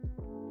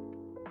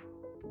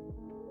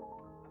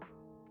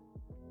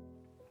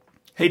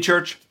Hey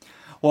church,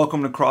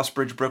 welcome to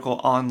Crossbridge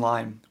Brickell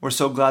Online. We're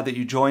so glad that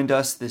you joined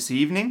us this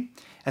evening.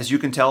 As you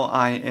can tell,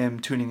 I am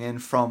tuning in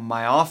from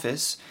my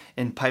office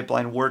in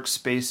Pipeline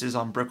Workspaces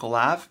on Brickell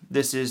Ave.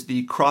 This is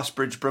the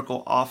Crossbridge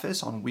Brickell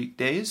office on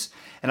weekdays,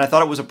 and I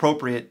thought it was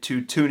appropriate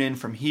to tune in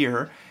from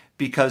here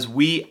because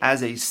we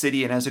as a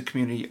city and as a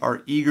community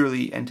are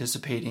eagerly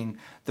anticipating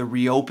the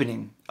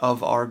reopening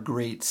of our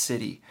great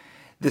city.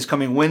 This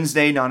coming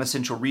Wednesday,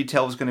 non-essential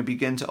retail is going to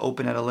begin to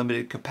open at a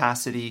limited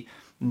capacity.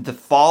 The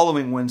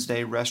following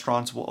Wednesday,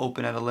 restaurants will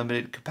open at a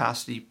limited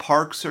capacity.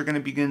 Parks are going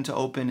to begin to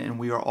open, and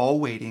we are all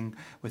waiting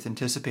with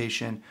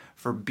anticipation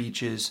for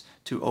beaches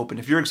to open.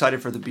 If you're excited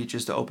for the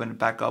beaches to open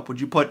back up, would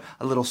you put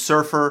a little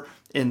surfer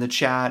in the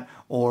chat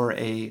or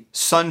a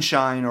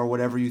sunshine or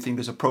whatever you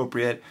think is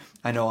appropriate?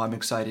 I know I'm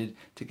excited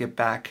to get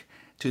back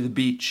to the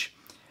beach.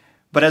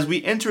 But as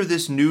we enter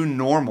this new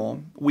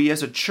normal, we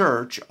as a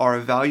church are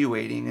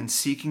evaluating and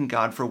seeking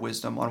God for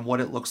wisdom on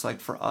what it looks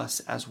like for us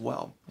as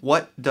well.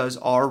 What does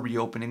our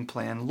reopening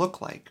plan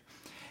look like?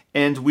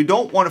 And we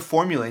don't want to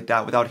formulate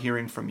that without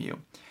hearing from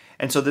you.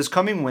 And so this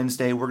coming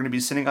Wednesday, we're going to be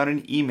sending out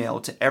an email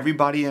to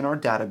everybody in our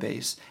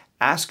database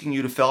asking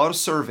you to fill out a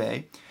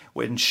survey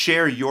and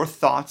share your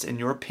thoughts and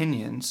your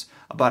opinions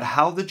about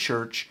how the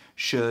church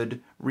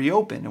should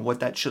reopen and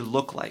what that should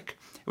look like.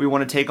 We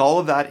want to take all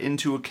of that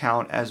into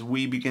account as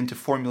we begin to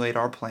formulate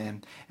our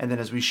plan and then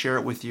as we share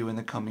it with you in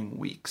the coming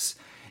weeks.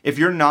 If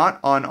you're not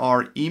on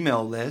our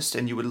email list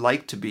and you would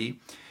like to be,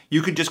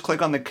 you could just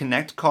click on the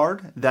Connect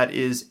card that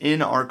is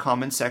in our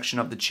comment section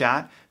of the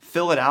chat,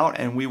 fill it out,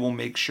 and we will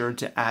make sure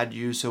to add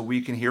you so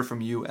we can hear from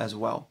you as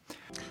well.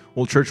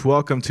 Well, church,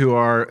 welcome to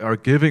our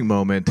giving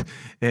moment.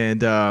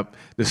 And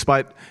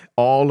despite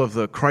all of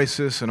the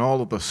crisis and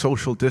all of the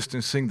social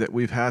distancing that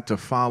we've had to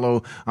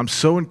follow, I'm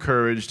so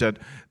encouraged at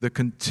the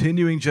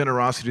continuing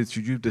generosity that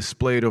you've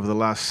displayed over the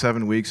last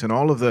 7 weeks and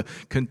all of the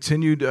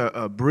continued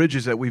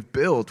bridges that we've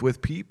built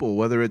with people,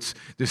 whether it's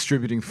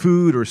distributing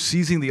food or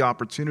seizing the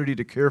opportunity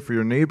to care for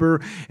your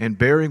neighbor and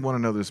bearing one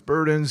another's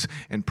burdens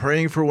and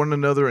praying for one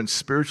another and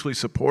spiritually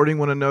supporting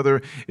one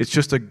another. It's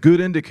just a good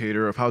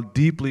indicator of how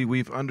deeply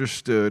we've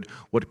understood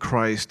what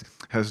Christ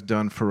has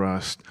done for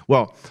us.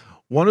 Well,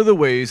 one of the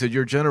ways that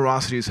your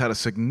generosity has had a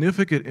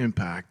significant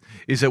impact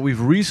is that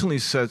we've recently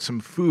sent some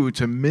food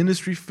to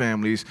ministry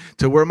families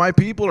to where my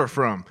people are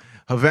from,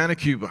 Havana,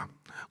 Cuba.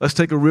 Let's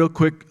take a real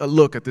quick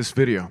look at this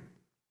video.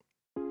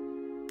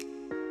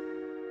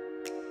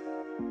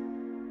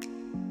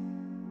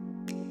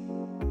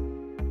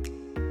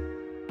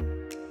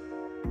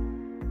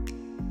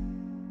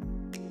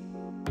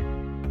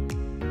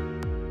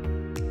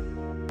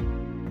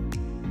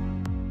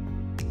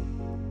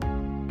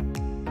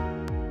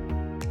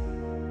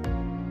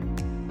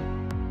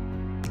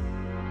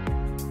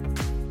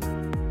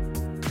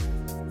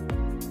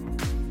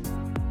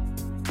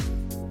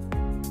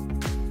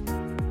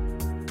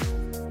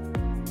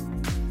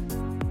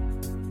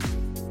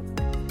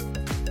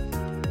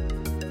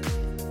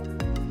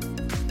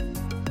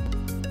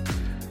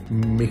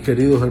 Mis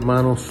queridos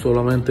hermanos,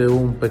 solamente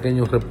un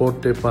pequeño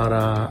reporte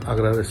para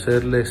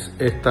agradecerles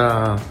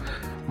esta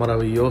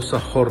maravillosa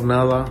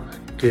jornada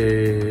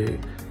que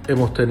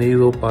hemos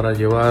tenido para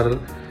llevar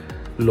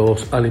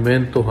los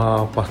alimentos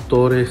a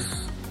pastores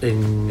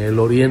en el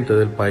oriente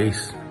del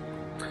país.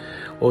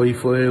 Hoy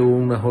fue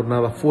una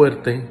jornada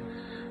fuerte,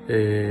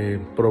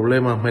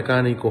 problemas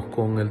mecánicos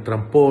con el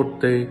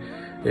transporte,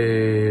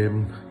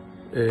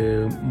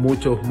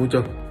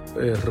 muchos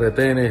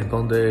retenes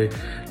donde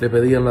le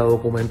pedían la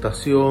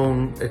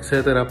documentación,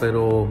 etcétera,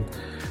 pero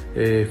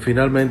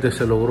finalmente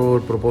se logró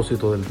el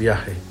propósito del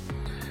viaje.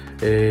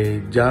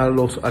 Ya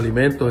los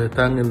alimentos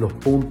están en los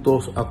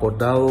puntos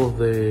acordados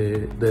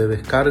de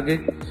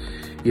descargue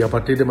y a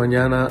partir de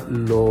mañana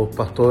los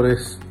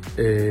pastores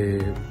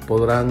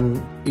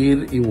podrán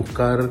ir y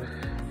buscar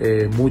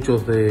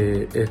muchos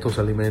de estos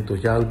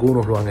alimentos. Ya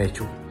algunos lo han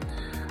hecho.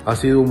 Ha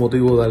sido un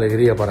motivo de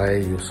alegría para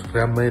ellos.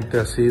 Realmente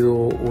ha sido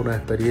una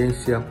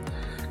experiencia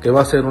que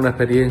va a ser una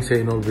experiencia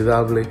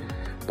inolvidable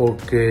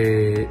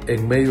porque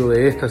en medio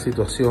de esta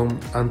situación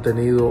han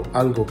tenido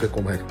algo que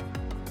comer.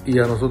 Y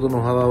a nosotros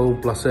nos ha dado un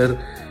placer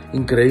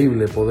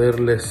increíble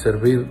poderles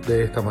servir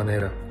de esta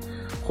manera.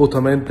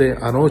 Justamente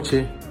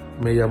anoche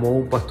me llamó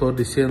un pastor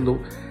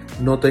diciendo: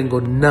 no tengo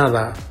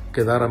nada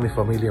que dar a mi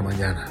familia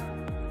mañana.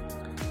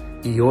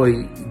 Y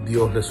hoy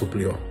Dios le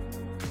suplió.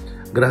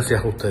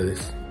 Gracias a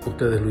ustedes.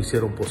 Ustedes lo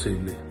hicieron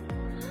posible.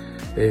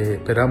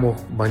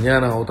 Esperamos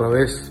mañana otra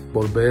vez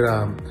volver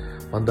a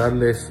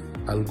mandarles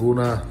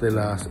algunas de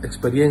las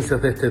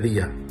experiencias de este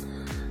día,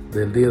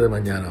 del día de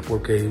mañana,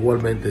 porque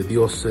igualmente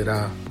Dios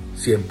será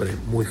siempre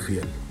muy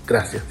fiel.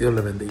 Gracias, Dios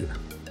les bendiga.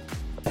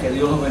 Que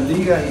Dios los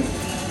bendiga y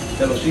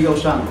que los siga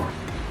usando.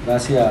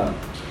 Gracias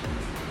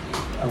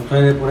a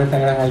ustedes por esta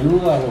gran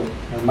ayuda, a los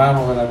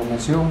hermanos de la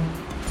convención.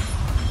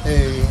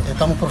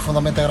 Estamos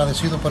profundamente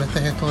agradecidos por este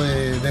gesto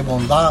de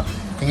bondad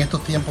en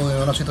estos tiempos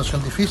de una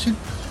situación difícil.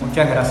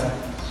 Muchas gracias.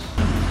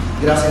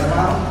 Gracias,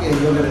 hermano, que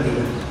Dios le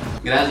bendiga.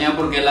 Gracias, Señor,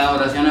 porque las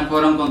oraciones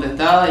fueron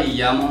contestadas y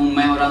llevamos un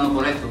mes orando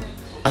por esto.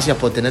 Gracias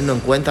por tenernos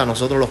en cuenta a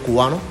nosotros los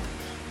cubanos.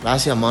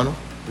 Gracias, hermano.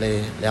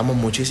 Le damos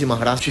muchísimas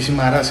gracias.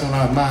 Muchísimas gracias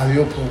una vez más a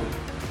Dios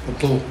por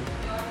todo.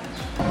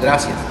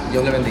 Gracias.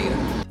 Dios le bendiga.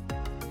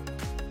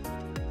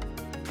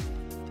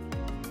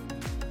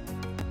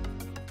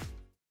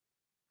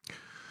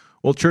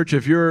 Well, church,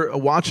 if you're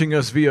watching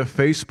us via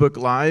Facebook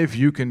Live,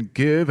 you can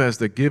give as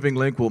the giving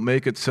link will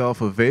make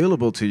itself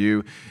available to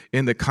you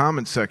in the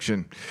comment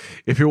section.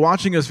 If you're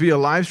watching us via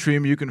live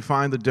stream, you can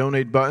find the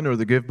donate button or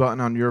the give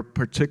button on your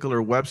particular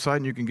website,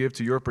 and you can give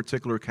to your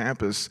particular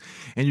campus.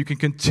 And you can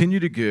continue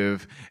to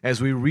give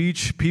as we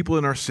reach people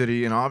in our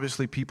city and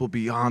obviously people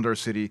beyond our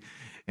city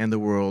and the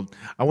world.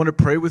 I want to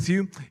pray with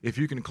you. If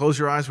you can close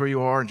your eyes where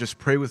you are and just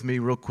pray with me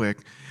real quick.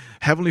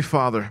 Heavenly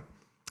Father,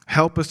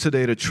 help us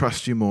today to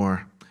trust you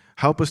more.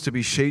 Help us to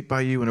be shaped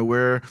by you and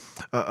aware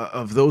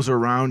of those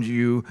around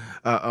you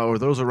or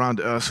those around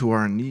us who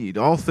are in need.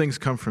 All things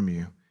come from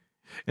you.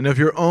 And of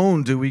your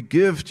own do we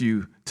give to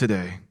you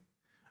today.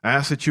 I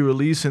ask that you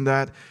release in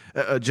that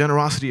a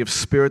generosity of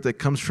spirit that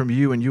comes from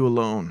you and you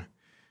alone.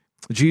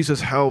 Jesus,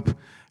 help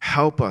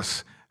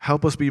us.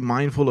 Help us be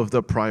mindful of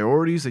the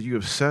priorities that you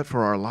have set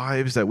for our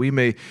lives, that we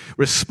may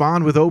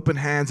respond with open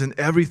hands in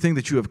everything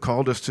that you have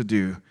called us to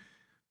do.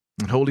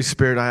 And Holy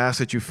Spirit, I ask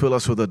that you fill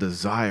us with a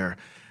desire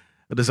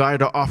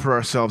to offer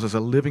ourselves as a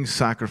living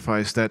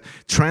sacrifice that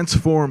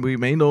transformed, we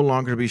may no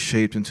longer be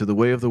shaped into the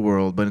way of the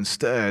world, but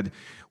instead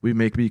we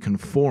may be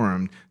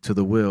conformed to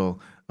the will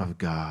of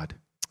God.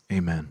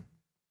 Amen.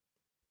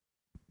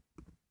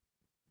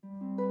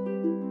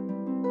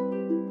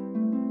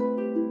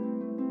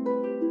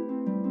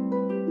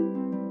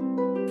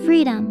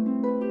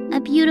 Freedom, a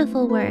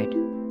beautiful word,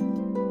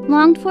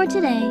 longed for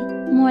today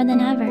more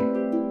than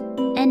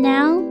ever. And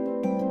now,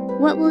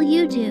 what will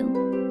you do?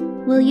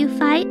 Will you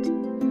fight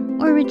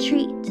or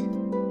retreat?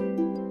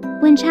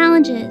 When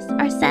challenges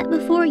are set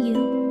before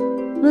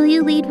you, will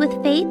you lead with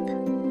faith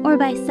or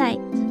by sight?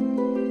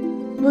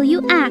 Will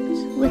you act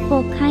with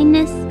both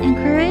kindness and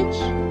courage?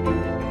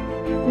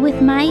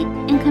 With might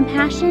and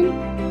compassion?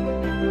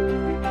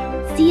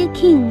 See a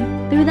king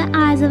through the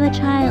eyes of a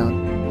child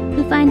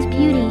who finds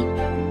beauty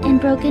in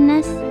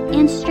brokenness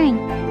and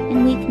strength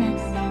in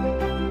weakness.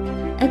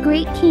 A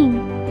great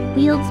king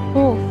wields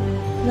both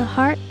the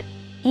heart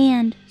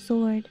and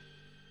sword.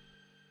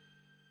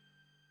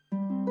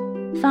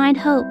 Find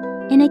hope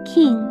in a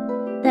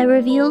king that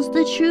reveals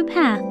the true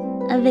path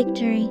of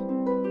victory.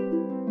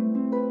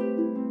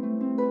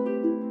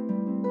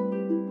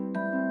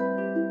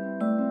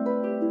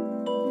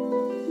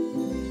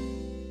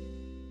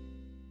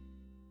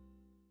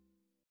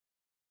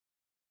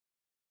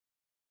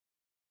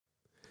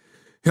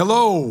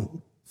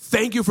 Hello.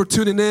 Thank you for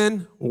tuning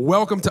in.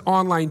 Welcome to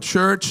Online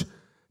Church.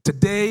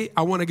 Today,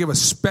 I want to give a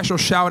special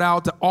shout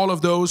out to all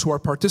of those who are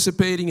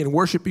participating and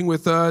worshiping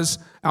with us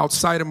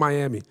outside of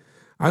Miami.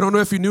 I don't know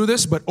if you knew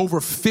this, but over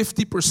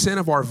 50%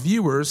 of our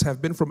viewers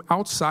have been from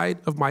outside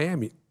of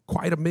Miami.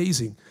 Quite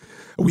amazing.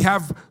 We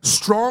have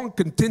strong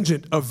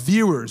contingent of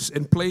viewers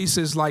in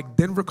places like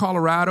Denver,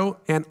 Colorado,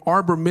 Ann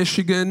Arbor,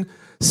 Michigan,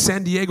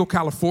 San Diego,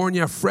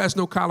 California,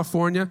 Fresno,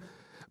 California.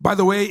 By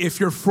the way, if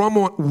you're from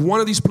one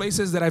of these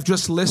places that I've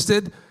just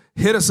listed,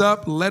 hit us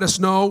up, let us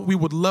know. We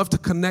would love to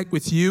connect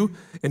with you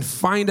and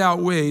find out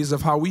ways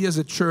of how we as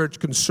a church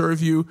can serve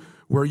you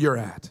where you're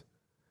at.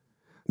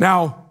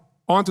 Now,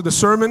 on to the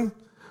sermon.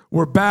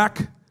 We're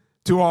back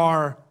to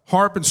our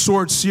Harp and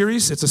Sword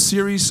series. It's a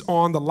series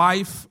on the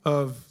life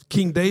of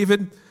King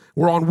David.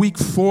 We're on week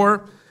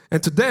 4.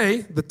 And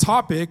today, the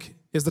topic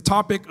is the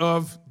topic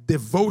of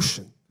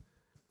devotion.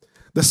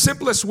 The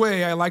simplest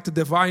way I like to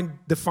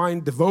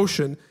define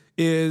devotion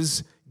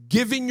is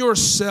giving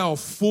yourself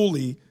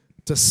fully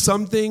to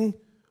something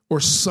or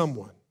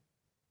someone.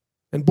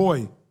 And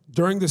boy,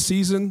 during the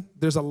season,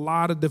 there's a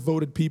lot of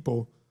devoted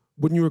people.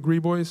 Wouldn't you agree,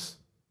 boys?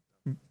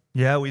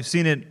 Yeah, we've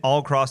seen it all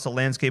across the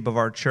landscape of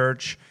our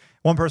church.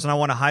 One person I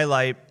want to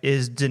highlight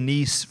is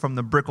Denise from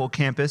the Brickell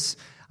campus.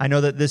 I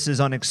know that this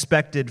is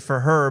unexpected for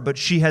her, but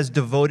she has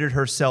devoted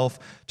herself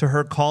to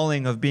her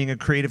calling of being a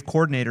creative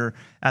coordinator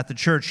at the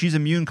church. She's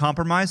immune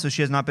compromised, so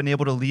she has not been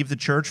able to leave the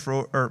church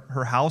or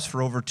her house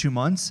for over 2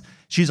 months.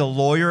 She's a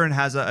lawyer and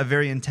has a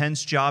very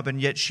intense job, and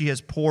yet she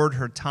has poured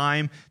her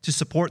time to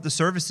support the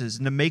services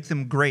and to make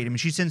them great. I mean,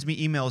 she sends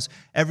me emails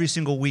every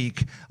single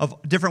week of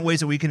different ways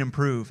that we can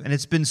improve, and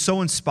it's been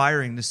so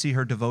inspiring to see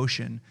her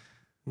devotion.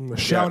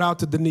 Shout out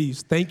to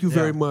Denise. Thank you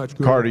very much.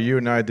 Carter, you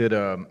and I did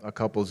a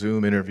couple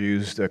Zoom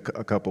interviews a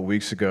couple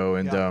weeks ago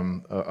and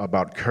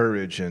about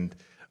courage. And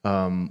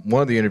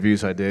one of the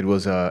interviews I did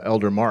was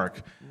Elder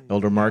Mark.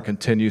 Elder Mark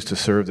continues to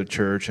serve the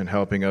church and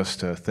helping us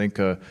to think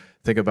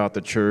about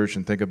the church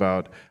and think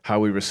about how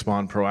we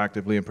respond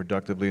proactively and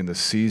productively in the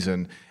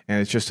season.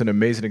 And it's just an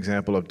amazing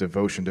example of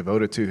devotion,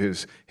 devoted to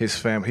his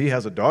family. He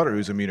has a daughter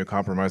who's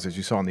immunocompromised, as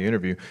you saw in the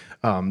interview,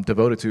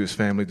 devoted to his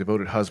family,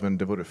 devoted husband,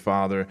 devoted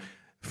father.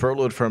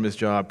 furloughed from his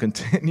job,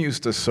 continues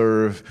to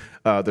serve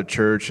the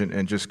church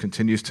and just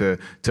continues to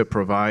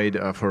provide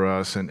for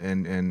us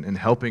and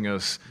helping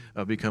us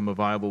become a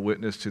viable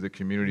witness to the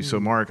community. So,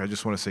 Mark, I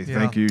just want to say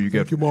thank you.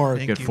 Thank you, Mark.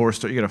 You get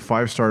 4-star. You get a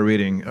 5-star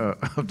rating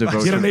of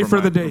devotion. Get an A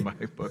for the day. My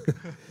book.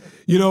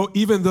 You know,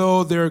 even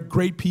though they're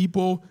great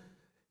people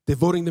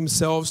devoting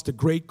themselves to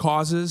great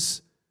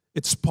causes,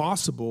 it's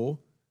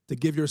possible to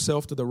give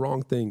yourself to the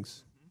wrong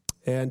things.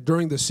 And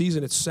during the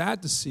season, it's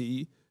sad to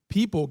see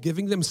people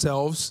giving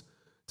themselves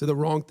to the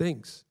wrong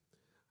things.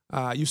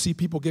 You see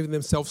people giving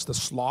themselves to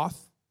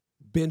sloth,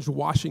 binge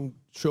watching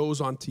shows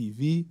on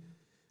TV,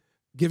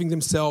 giving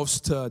themselves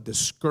to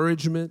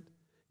discouragement,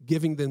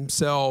 giving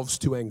themselves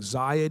to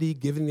anxiety,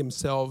 giving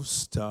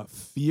themselves to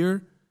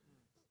fear.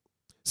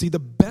 See, the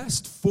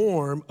best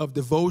form of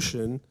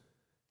devotion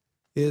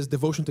is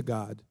devotion to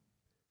God.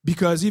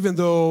 Because even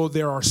though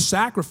there are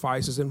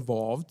sacrifices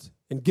involved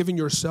in giving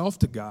yourself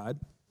to God,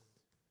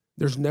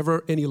 there's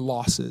never any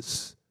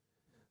losses.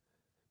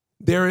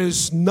 There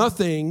is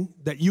nothing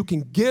that you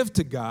can give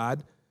to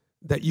God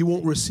that you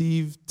won't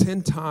receive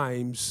 10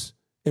 times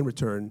in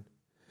return.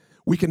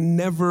 We can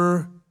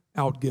never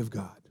outgive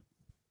God.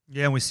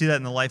 Yeah, and we see that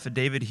in the life of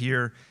David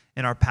here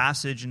in our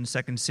passage in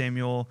 2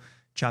 Samuel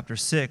chapter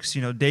 6.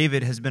 You know,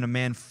 David has been a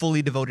man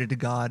fully devoted to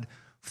God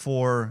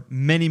for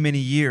many, many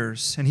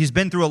years, and he's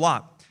been through a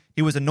lot.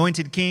 He was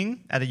anointed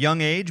king at a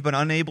young age, but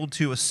unable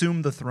to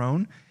assume the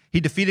throne. He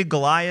defeated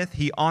Goliath.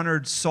 He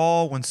honored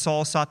Saul when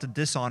Saul sought to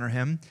dishonor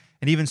him,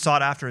 and even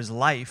sought after his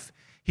life.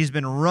 He's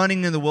been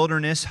running in the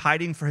wilderness,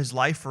 hiding for his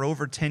life for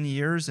over 10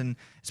 years, and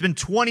it's been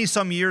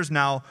 20-some years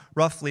now,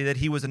 roughly, that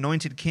he was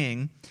anointed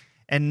king,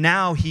 and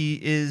now he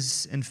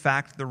is, in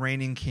fact, the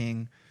reigning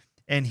king,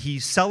 and he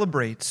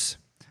celebrates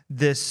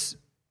this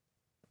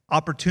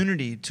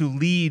opportunity to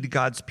lead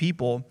God's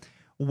people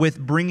with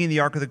bringing the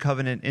Ark of the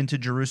Covenant into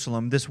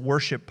Jerusalem, this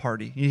worship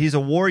party. He's a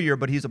warrior,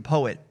 but he's a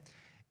poet.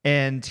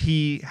 And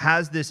he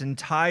has this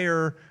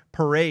entire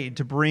parade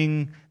to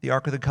bring the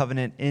Ark of the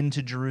Covenant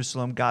into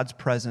Jerusalem, God's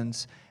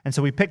presence. And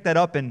so we pick that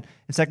up in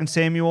 2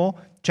 Samuel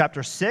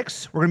chapter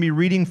 6. We're going to be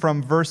reading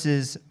from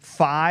verses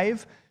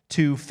 5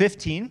 to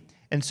 15.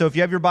 And so if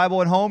you have your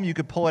Bible at home, you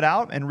could pull it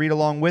out and read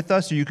along with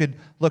us, or you could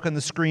look on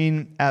the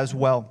screen as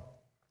well.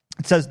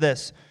 It says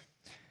this,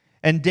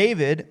 "And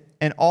David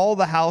and all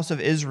the house of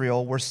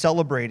Israel were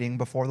celebrating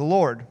before the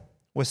Lord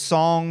with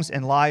songs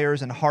and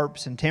lyres and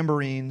harps and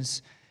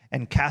tambourines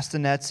and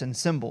castanets and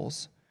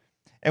cymbals.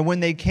 And when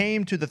they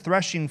came to the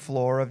threshing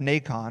floor of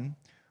Nacon,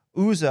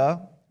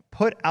 Uzzah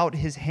put out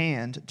his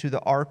hand to the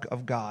ark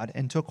of God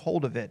and took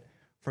hold of it,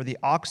 for the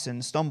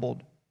oxen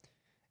stumbled.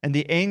 And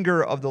the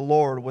anger of the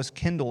Lord was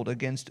kindled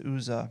against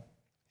Uzzah,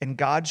 and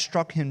God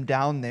struck him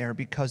down there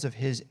because of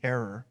his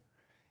error,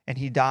 and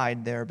he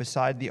died there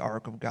beside the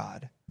ark of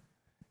God.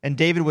 And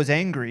David was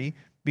angry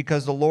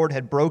because the Lord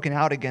had broken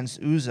out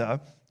against Uzzah,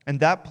 and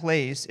that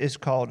place is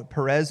called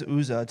Perez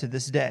Uzzah to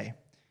this day.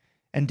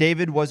 And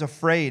David was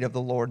afraid of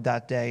the Lord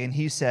that day, and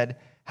he said,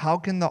 'How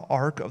can the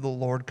ark of the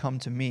Lord come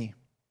to me?'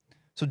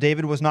 So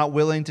David was not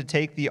willing to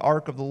take the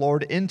ark of the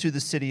Lord into the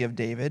city of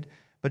David,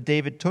 but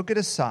David took it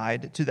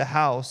aside to the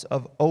house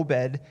of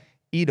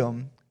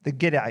Obed-Edom the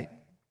Gittite.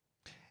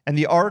 And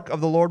the ark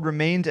of the Lord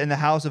remained in the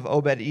house of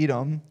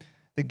Obed-Edom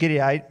the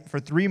Gittite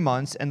for 3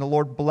 months, and the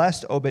Lord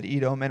blessed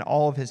Obed-Edom and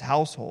all of his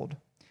household.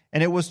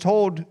 And it was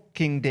told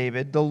King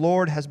David, 'The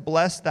Lord has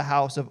blessed the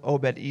house of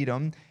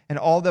Obed-Edom and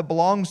all that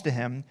belongs to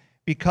him,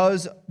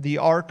 because the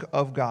ark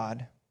of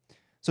God.'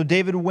 So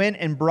David went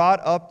and brought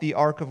up the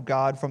ark of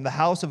God from the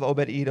house of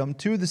Obed-Edom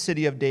to the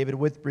city of David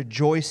with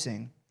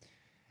rejoicing.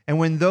 And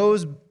when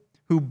those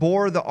who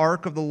bore the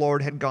ark of the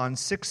Lord had gone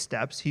 6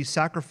 steps, he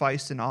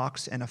sacrificed an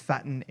ox and a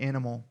fattened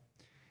animal.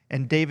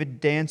 And David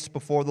danced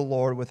before the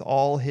Lord with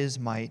all his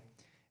might.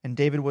 And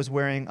David was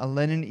wearing a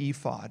linen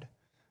ephod.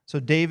 So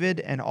David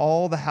and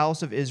all the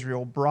house of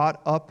Israel brought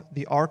up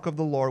the ark of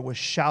the Lord with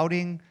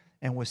shouting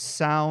and with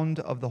sound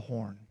of the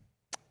horn."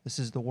 This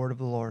is the word of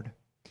the Lord.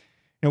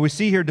 Now we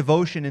see here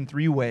devotion in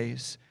 3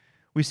 ways.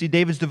 We see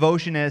David's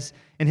devotion as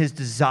in his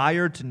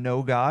desire to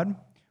know God.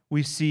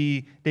 We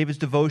see David's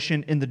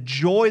devotion in the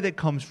joy that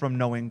comes from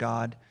knowing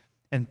God.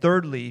 And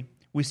thirdly,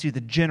 we see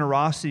the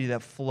generosity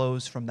that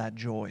flows from that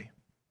joy.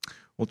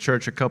 Well,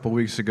 church, a couple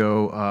weeks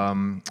ago,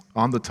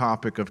 on the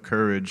topic of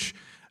courage,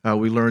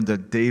 we learned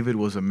that David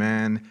was a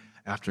man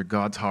after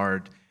God's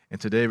heart.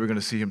 And today we're going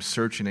to see him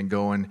searching and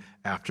going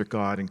after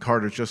God. And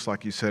Carter, just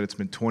like you said, it's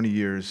been 20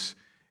 years.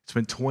 It's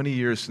been 20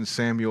 years since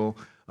Samuel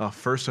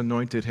first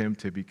anointed him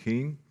to be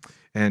king.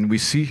 And we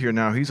see here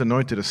now he's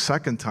anointed a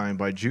second time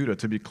by Judah,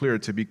 to be clear,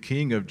 to be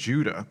king of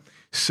Judah.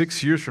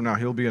 6 years from now,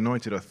 he'll be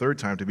anointed a third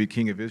time to be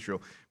king of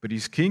Israel. But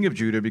he's king of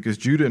Judah because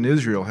Judah and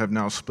Israel have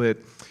now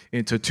split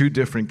into 2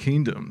 different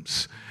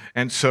kingdoms.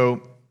 And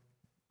so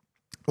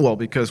Well,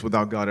 because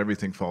without God,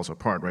 everything falls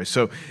apart, right?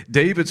 So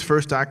David's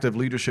first act of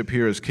leadership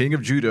here as king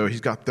of Judah, he's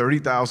got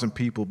 30,000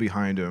 people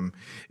behind him,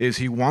 is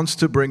he wants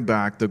to bring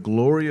back the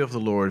glory of the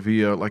Lord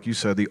via, like you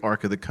said, the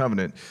Ark of the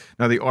Covenant.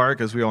 Now, the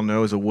Ark, as we all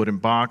know, is a wooden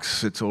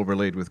box. It's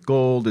overlaid with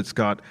gold. It's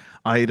got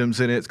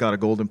items in it. It's got a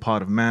golden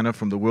pot of manna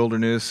from the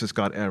wilderness. It's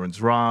got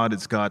Aaron's rod.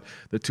 It's got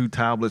the 2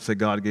 tablets that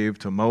God gave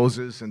to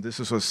Moses. And this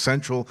is a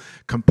central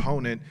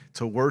component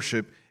to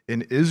worship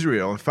in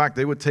Israel. In fact,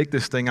 they would take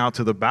this thing out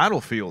to the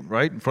battlefield,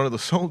 right, in front of the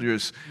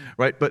soldiers,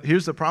 right? But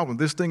here's the problem.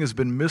 This thing has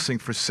been missing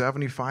for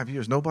 75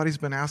 years. Nobody's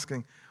been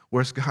asking,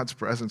 where's God's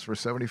presence for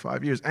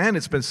 75 years? And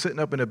it's been sitting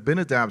up in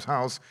Abinadab's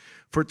house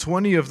for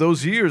 20 of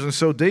those years. And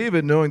so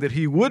David, knowing that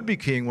he would be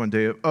king one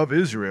day of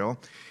Israel,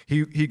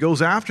 he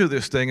goes after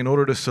this thing in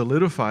order to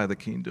solidify the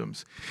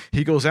kingdoms.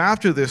 He goes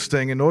after this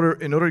thing in order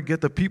to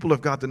get the people of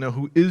God to know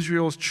who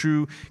Israel's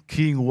true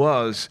king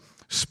was.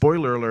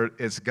 Spoiler alert,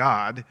 it's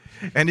God.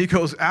 And he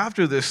goes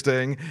after this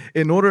thing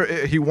he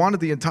wanted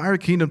the entire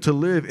kingdom to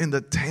live in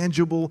the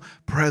tangible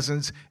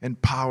presence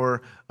and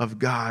power of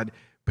God.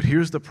 But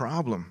here's the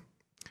problem.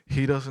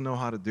 He doesn't know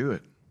how to do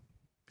it.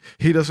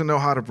 He doesn't know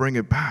how to bring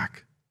it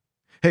back.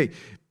 Hey,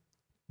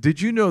 did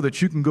you know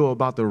that you can go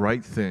about the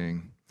right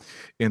thing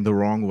in the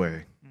wrong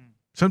way?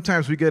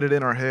 Sometimes we get it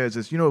in our heads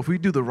as, if we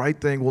do the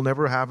right thing, we'll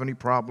never have any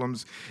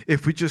problems.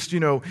 If we just,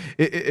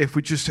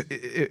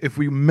 if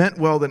we meant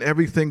well, then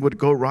everything would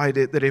go right.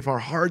 That if our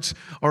hearts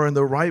are in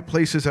the right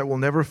places, that we'll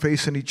never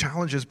face any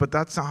challenges. But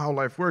that's not how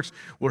life works.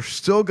 We're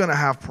still going to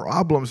have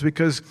problems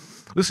because,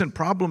 listen,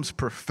 problems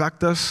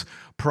perfect us.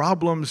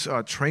 Problems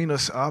train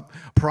us up.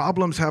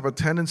 Problems have a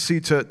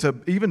tendency to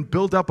even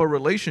build up a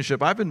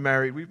relationship. We've been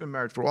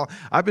married for a while.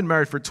 I've been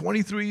married for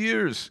 23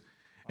 years.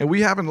 And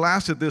we haven't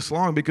lasted this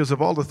long because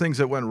of all the things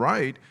that went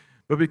right,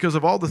 but because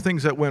of all the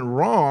things that went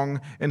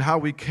wrong and how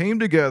we came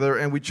together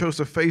and we chose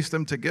to face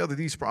them together,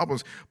 these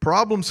problems.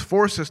 Problems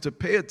force us to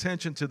pay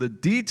attention to the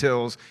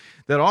details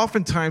that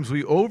oftentimes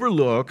we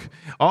overlook,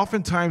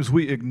 oftentimes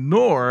we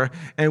ignore.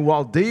 And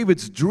while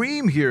David's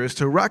dream here is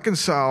to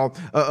reconcile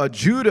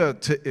Judah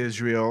to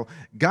Israel,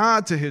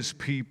 God to his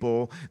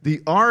people,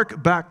 the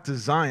ark back to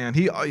Zion,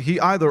 he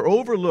either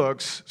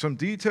overlooks some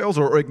details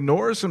or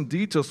ignores some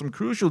details, some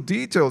crucial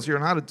details here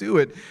on how to do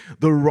it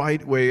the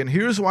right way. And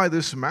here's why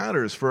this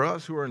matters for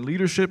us who are in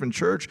leadership in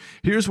church.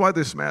 Here's why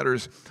this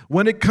matters.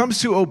 When it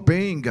comes to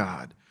obeying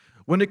God,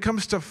 when it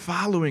comes to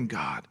following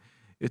God,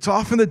 it's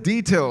often the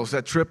details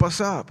that trip us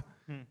up.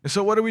 And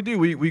so what do?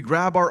 We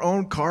grab our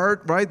own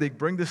cart, right? They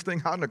bring this thing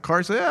out in the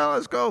car, say, yeah,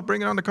 let's go,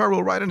 bring it on the car,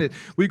 we'll write on it.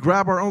 We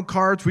grab our own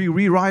carts, we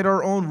rewrite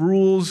our own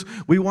rules,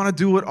 we want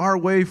to do it our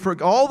way,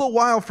 all the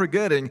while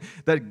forgetting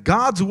that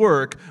God's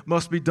work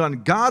must be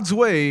done God's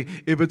way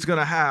if it's going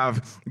to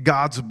have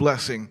God's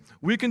blessing.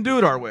 We can do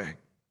it our way.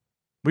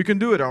 We can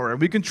do it our way.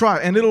 We can try,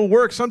 and it'll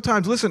work.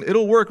 Sometimes, listen,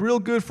 it'll work real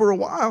good for a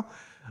while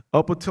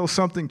up until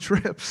something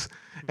trips.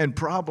 And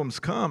problems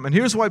come. And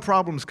here's why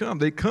problems come.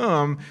 They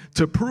come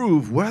to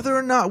prove whether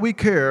or not we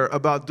care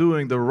about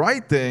doing the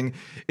right thing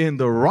in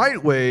the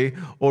right way,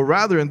 or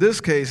rather, in this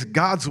case,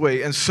 God's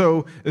way. And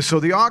so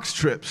the ox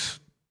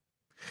trips,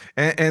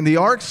 and the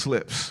ark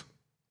slips,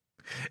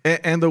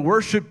 and the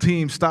worship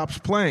team stops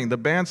playing. The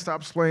band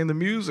stops playing the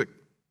music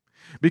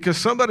because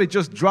somebody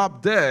just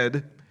dropped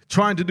dead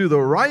trying to do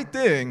the right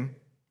thing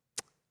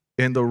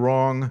in the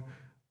wrong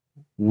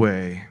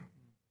way.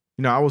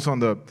 I was on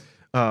the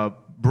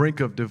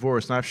brink of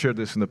divorce, and I've shared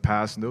this in the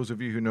past, and those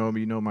of you who know me,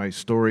 you know my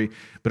story,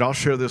 but I'll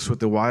share this with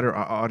the wider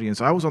audience.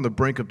 I was on the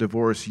brink of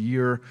divorce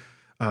year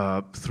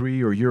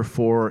 3 or year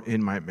 4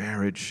 in my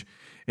marriage,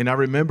 and I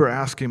remember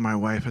asking my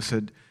wife, I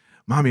said,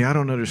 Mommy, I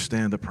don't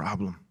understand the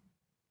problem.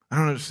 I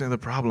don't understand the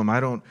problem. I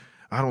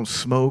don't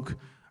smoke,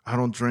 I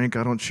don't drink,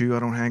 I don't chew, I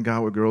don't hang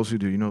out with girls who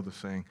do. You know the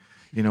saying.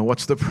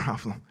 What's the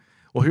problem?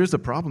 Well, here's the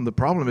problem. The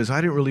problem is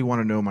I didn't really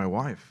want to know my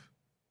wife.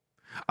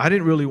 I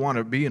didn't really want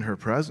to be in her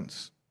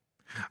presence.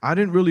 I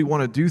didn't really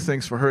want to do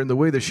things for her in the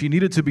way that she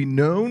needed to be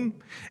known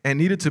and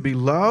needed to be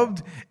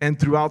loved. And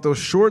throughout those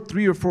short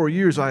 3 or 4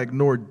 years, I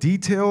ignored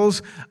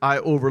details. I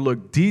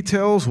overlooked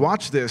details.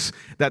 Watch this.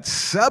 That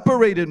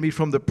separated me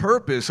from the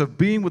purpose of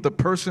being with the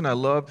person I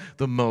love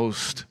the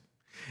most.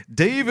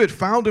 David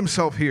found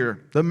himself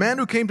here. The man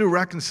who came to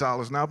reconcile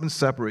has now been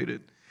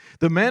separated.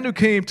 The man who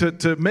came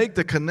to make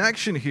the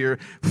connection here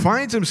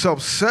finds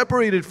himself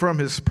separated from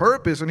his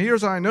purpose. And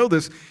here's how I know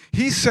this.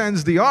 He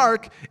sends the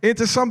ark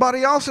into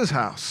somebody else's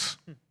house.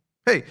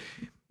 Hey,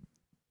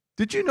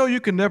 did you know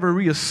you can never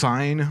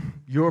reassign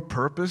your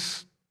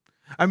purpose?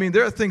 I mean,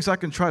 there are things I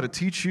can try to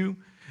teach you.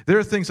 There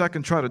are things I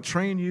can try to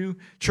train you.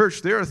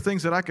 Church, there are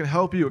things that I can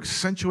help you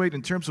accentuate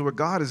in terms of what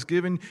God has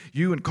given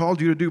you and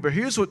called you to do. But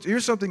here's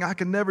something I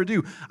can never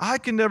do. I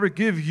can never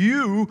give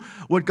you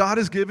what God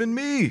has given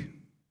me.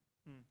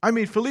 I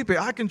mean, Felipe,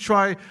 I can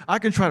try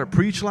to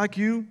preach like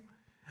you.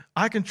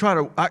 I can try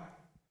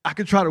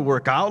to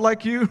work out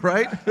like you,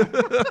 right?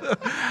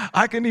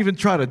 I can even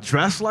try to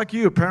dress like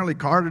you. Apparently,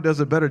 Carter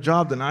does a better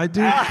job than I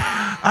do.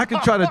 I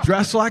can try to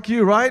dress like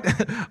you, right?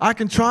 I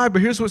can try,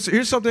 but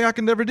here's something I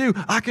can never do.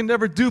 I can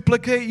never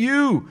duplicate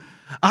you.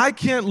 I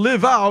can't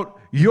live out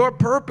your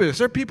purpose.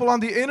 There are people on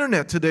the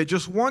internet today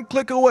just one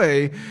click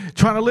away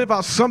trying to live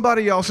out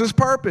somebody else's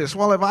purpose.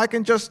 Well, if I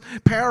can just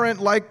parent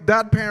like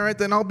that parent,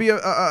 then I'll be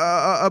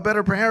a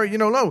better parent.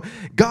 No.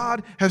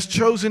 God has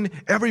chosen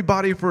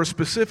everybody for a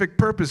specific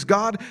purpose.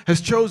 God has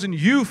chosen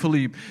you,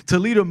 Philippe, to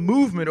lead a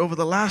movement over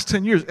the last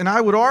 10 years. And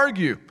I would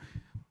argue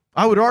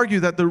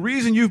that the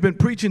reason you've been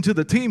preaching to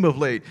the team of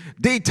late,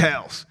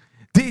 details,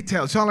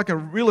 sound like a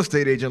real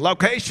estate agent,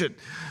 location.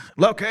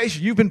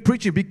 You've been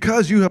preaching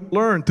because you have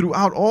learned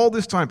throughout all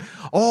this time,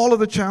 all of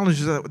the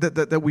challenges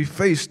that we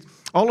faced,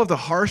 all of the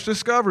harsh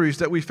discoveries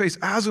that we face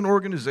as an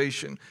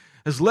organization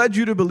has led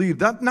you to believe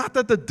that not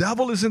that the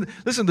devil is in,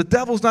 listen, the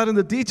devil's not in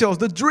the details,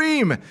 the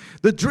dream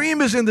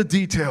is in the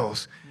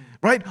details,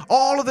 right?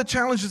 All of the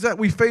challenges that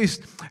we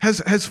faced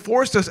has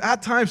forced us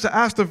at times to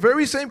ask the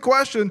very same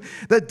question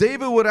that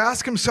David would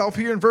ask himself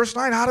here in verse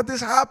 9. How did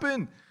this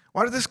happen?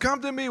 Why did this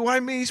come to me? Why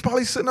me? He's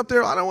probably sitting up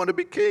there. I don't want to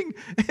be king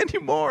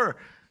anymore.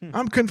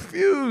 I'm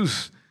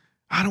confused.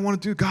 I don't want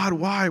to do God.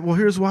 Why? Well,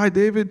 here's why,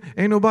 David.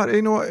 Ain't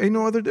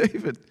no other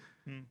David.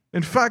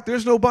 In fact,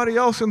 there's nobody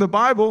else in the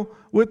Bible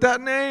with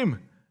that name.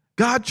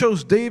 God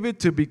chose David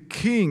to be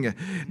king,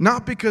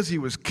 not because he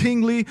was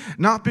kingly,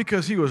 not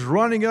because he was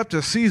running up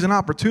to seize an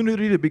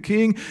opportunity to be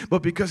king,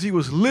 but because he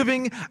was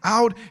living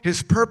out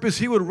his purpose.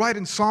 He would write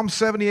in Psalm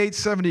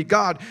 78:70,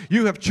 God,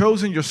 you have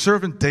chosen your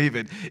servant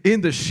David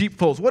in the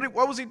sheepfolds. What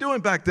was he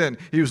doing back then?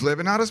 He was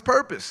living out his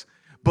purpose.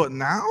 But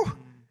now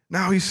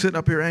he's sitting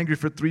up here angry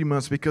for 3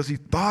 months because he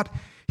thought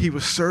he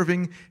was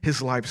serving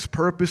his life's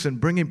purpose and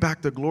bringing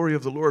back the glory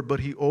of the Lord, but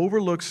he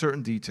overlooked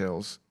certain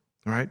details,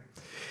 all right?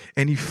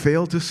 And he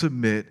failed to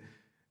submit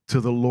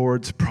to the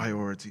Lord's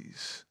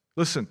priorities.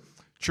 Listen,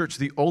 church,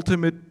 the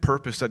ultimate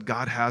purpose that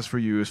God has for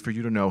you is for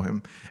you to know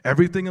him.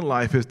 Everything in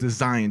life is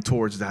designed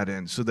towards that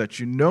end, so that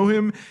you know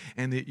him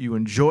and that you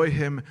enjoy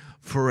him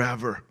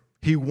forever.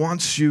 He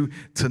wants you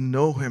to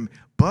know him,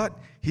 but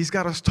he's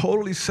got a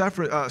totally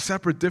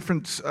separate,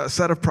 different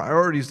set of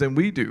priorities than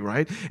we do,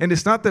 right? And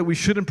it's not that we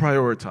shouldn't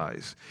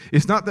prioritize.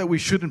 It's not that we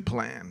shouldn't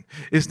plan.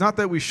 It's not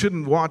that we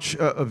shouldn't watch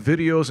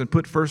videos and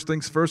put first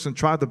things first and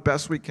try the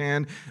best we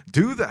can.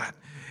 Do that.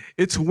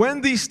 It's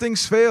when these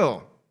things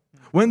fail,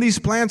 when these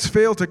plans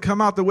fail to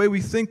come out the way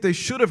we think they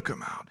should have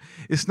come out.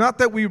 It's not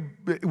that we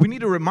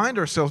need to remind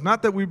ourselves,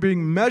 not that we're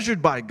being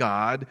measured by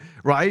God,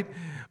 right?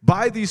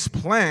 By these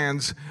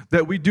plans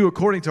that we do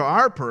according to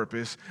our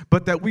purpose,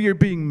 but that we are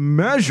being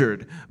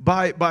measured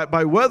by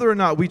whether or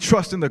not we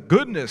trust in the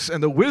goodness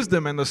and the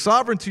wisdom and the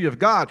sovereignty of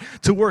God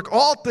to work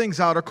all things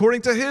out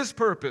according to his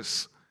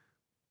purpose.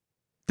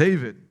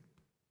 David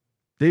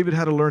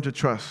had to learn to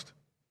trust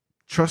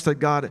that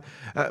God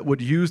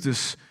would use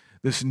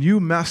this new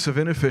mess of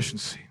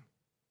inefficiency.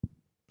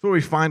 That's where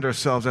we find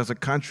ourselves as a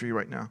country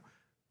right now,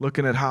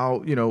 looking at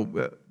how,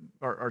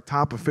 our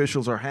top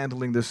officials are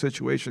handling this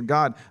situation.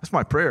 God, that's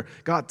my prayer.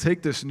 God,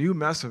 take this new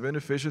mess of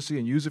inefficiency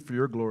and use it for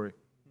your glory.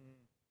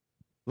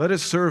 Let it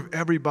serve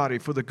everybody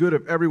for the good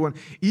of everyone,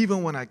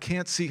 even when I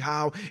can't see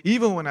how,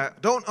 even when I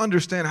don't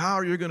understand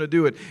how you're going to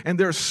do it. And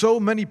there are so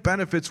many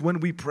benefits when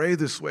we pray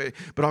this way,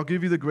 but I'll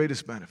give you the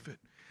greatest benefit.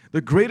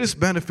 The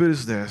greatest benefit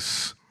is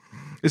this,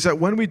 is that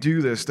when we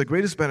do this, the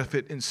greatest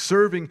benefit in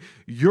serving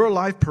your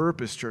life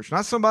purpose, church,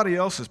 not somebody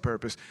else's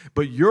purpose,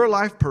 but your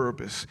life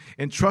purpose,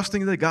 in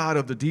trusting the God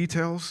of the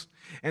details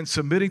and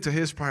submitting to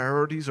his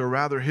priorities, or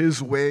rather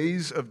his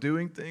ways of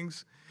doing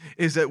things,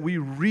 is that we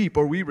reap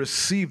or we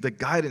receive the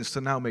guidance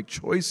to now make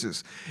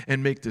choices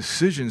and make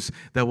decisions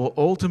that will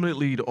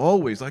ultimately lead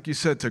always, like you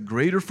said, to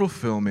greater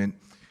fulfillment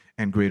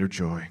and greater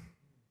joy.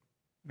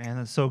 Man,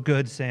 that's so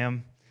good,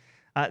 Sam.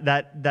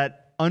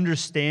 That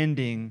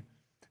understanding,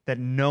 that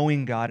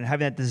knowing God and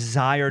having that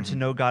desire to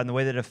know God in the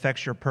way that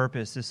affects your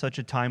purpose is such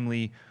a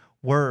timely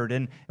word.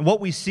 And what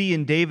we see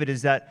in David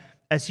is that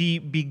as he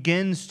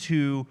begins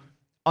to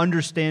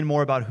understand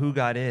more about who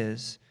God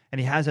is, and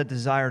he has that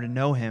desire to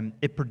know him,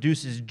 it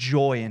produces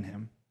joy in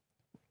him.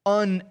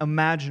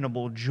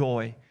 Unimaginable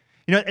joy.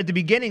 At the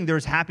beginning,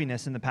 there's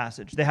happiness in the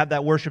passage. They have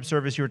that worship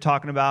service you were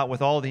talking about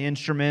with all the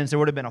instruments. There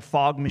would have been a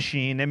fog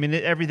machine. I mean,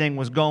 everything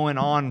was going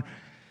on.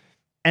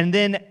 And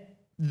then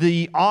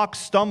the ox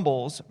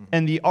stumbles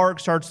and the ark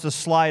starts to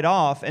slide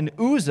off, and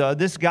Uzzah,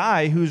 this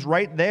guy who's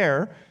right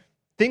there,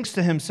 thinks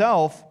to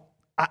himself,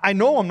 I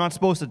know I'm not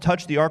supposed to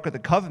touch the Ark of the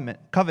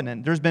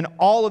Covenant. There's been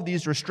all of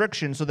these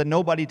restrictions so that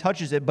nobody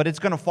touches it, but it's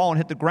going to fall and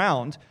hit the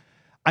ground.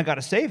 I got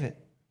to save it.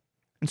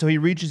 And so he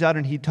reaches out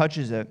and he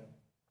touches it.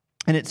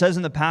 And it says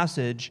in the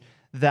passage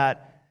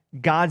that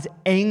God's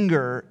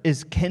anger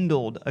is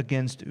kindled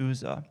against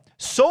Uzzah.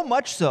 So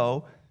much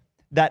so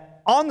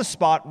that on the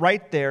spot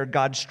right there,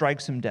 God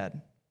strikes him dead.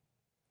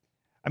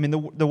 I mean,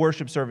 the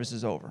worship service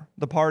is over.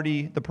 The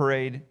party, the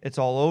parade, it's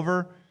all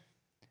over.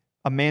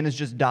 A man has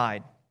just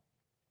died.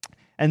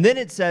 And then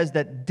it says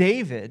that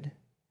David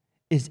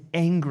is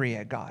angry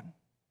at God.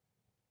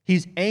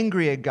 He's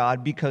angry at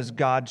God because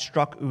God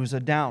struck Uzzah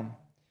down.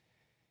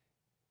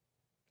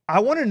 I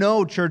want to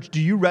know, church,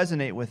 do you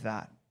resonate with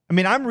that? I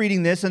mean, I'm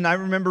reading this, and I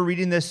remember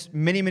reading this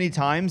many, many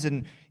times,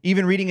 and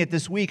even reading it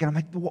this week, and I'm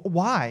like,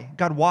 why?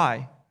 God,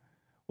 why?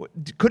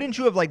 Couldn't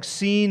you have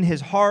seen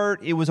his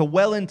heart? It was a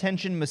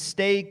well-intentioned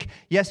mistake.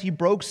 Yes, he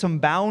broke some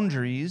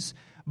boundaries,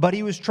 but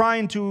he was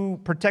trying to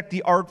protect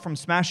the ark from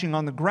smashing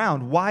on the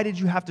ground. Why did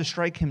you have to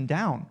strike him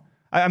down?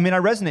 I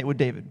resonate with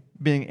David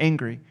being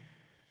angry.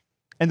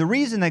 And the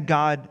reason that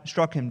God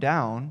struck him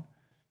down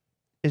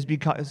is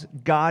because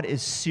God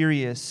is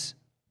serious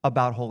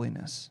about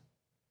holiness.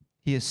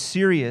 He is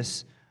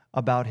serious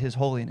about his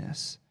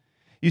holiness.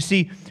 You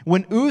see,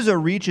 when Uzzah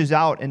reaches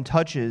out and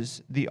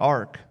touches the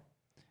ark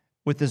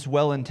with this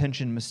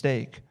well-intentioned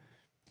mistake,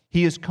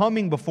 he is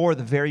coming before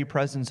the very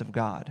presence of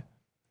God.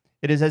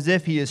 It is as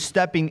if he is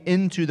stepping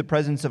into the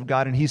presence of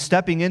God, and he's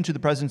stepping into the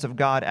presence of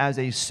God as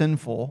a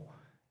sinful,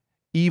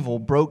 evil,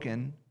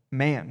 broken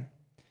man.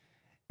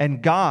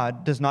 And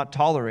God does not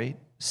tolerate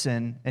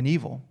sin and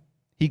evil.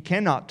 He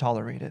cannot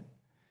tolerate it.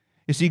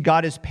 You see,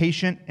 God is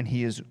patient, and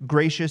he is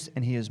gracious,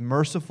 and he is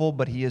merciful,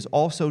 but he is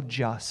also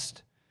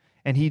just.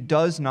 And he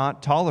does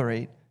not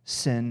tolerate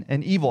sin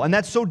and evil. And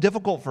that's so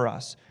difficult for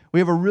us. We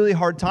have a really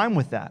hard time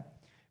with that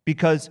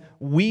because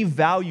we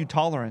value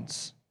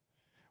tolerance.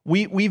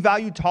 We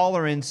value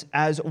tolerance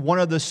as one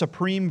of the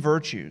supreme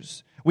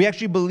virtues. We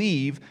actually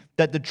believe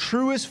that the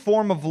truest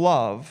form of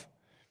love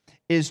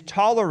is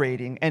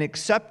tolerating and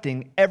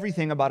accepting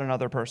everything about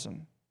another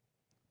person.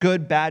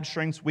 Good, bad,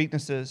 strengths,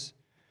 weaknesses.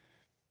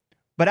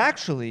 But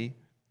actually,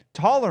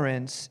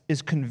 tolerance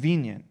is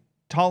convenient.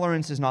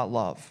 Tolerance is not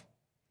love.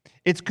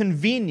 It's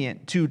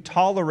convenient to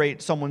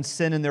tolerate someone's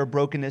sin and their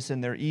brokenness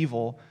and their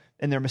evil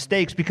and their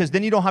mistakes, because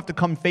then you don't have to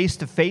come face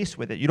to face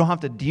with it. You don't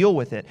have to deal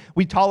with it.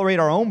 We tolerate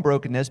our own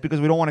brokenness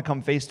because we don't want to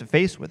come face to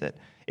face with it.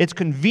 It's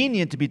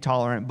convenient to be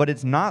tolerant, but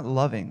it's not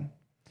loving.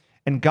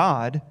 And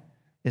God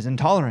is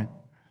intolerant.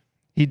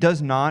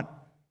 He's not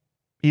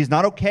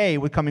okay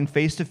with coming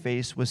face to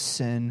face with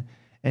sin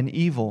and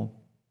evil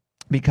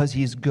because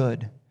he's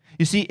good.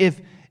 You see,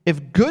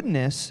 if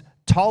goodness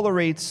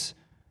tolerates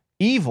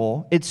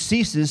evil, it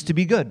ceases to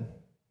be good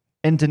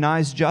and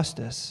denies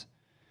justice.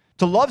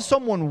 To love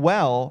someone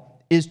well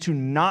is to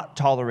not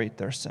tolerate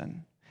their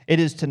sin. It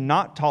is to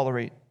not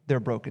tolerate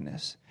their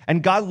brokenness.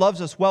 And God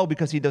loves us well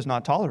because he does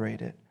not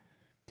tolerate it.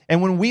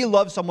 And when we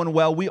love someone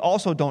well, we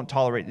also don't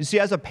tolerate it. You see,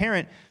 as a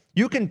parent,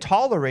 you can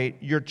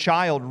tolerate your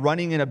child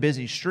running in a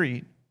busy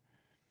street,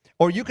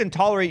 or you can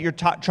tolerate your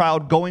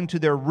child going to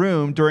their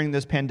room during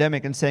this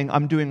pandemic and saying,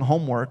 I'm doing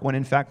homework, when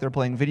in fact they're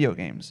playing video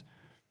games.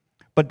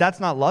 But that's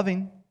not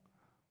loving.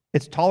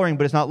 It's tolerating,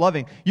 but it's not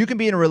loving. You can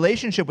be in a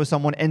relationship with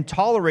someone and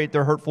tolerate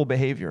their hurtful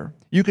behavior.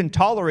 You can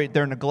tolerate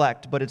their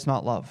neglect, but it's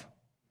not love.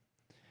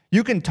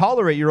 You can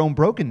tolerate your own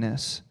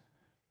brokenness,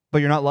 but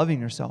you're not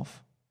loving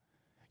yourself.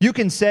 You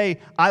can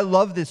say, I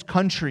love this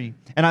country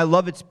and I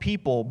love its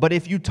people, but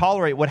if you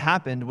tolerate what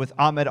happened with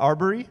Ahmaud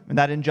Arbery and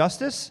that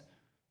injustice,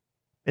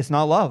 it's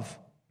not love.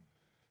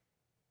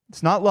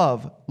 It's not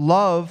love.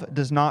 Love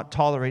does not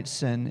tolerate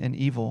sin and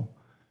evil,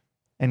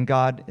 and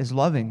God is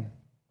loving.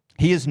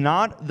 He is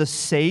not the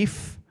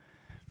safe,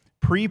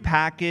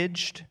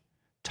 prepackaged,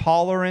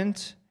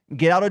 tolerant,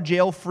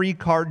 get-out-of-jail-free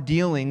card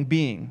dealing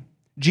being.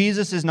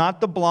 Jesus is not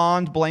the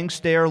blonde, blank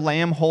stare,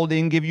 lamb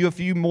holding, give you a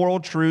few moral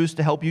truths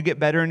to help you get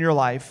better in your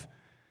life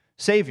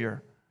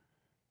Savior.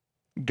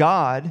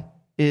 God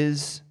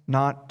is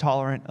not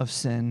tolerant of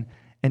sin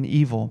and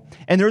evil.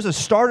 And there's a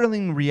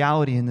startling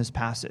reality in this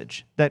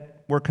passage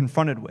that we're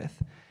confronted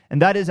with.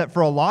 And that is that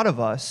for a lot of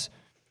us,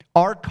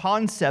 our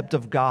concept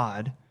of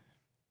God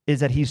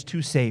is that he's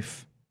too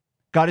safe.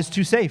 God is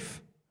too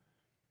safe.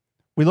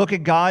 We look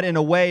at God in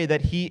a way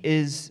that he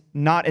is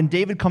not, and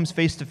David comes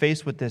face to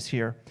face with this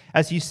here.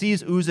 As he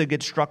sees Uzzah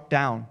get struck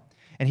down,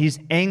 and he's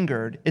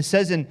angered. It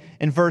says in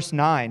verse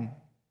 9,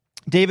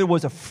 David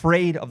was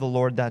afraid of the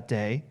Lord that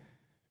day,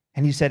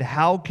 and he said,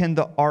 how can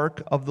the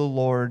ark of the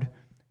Lord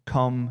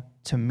come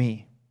to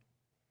me?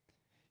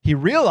 He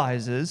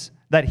realizes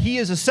that he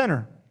is a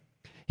sinner.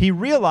 He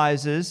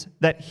realizes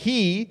that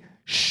he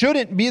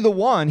shouldn't be the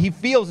one. He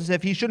feels as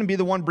if he shouldn't be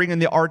the one bringing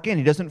the ark in.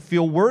 He doesn't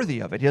feel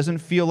worthy of it. He doesn't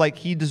feel like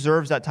he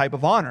deserves that type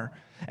of honor.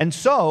 And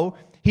so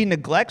he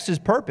neglects his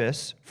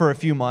purpose for a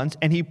few months,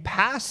 and he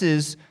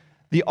passes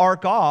the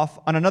ark off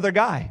on another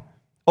guy,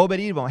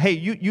 Obed-Edom. Hey,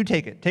 you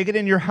take it. Take it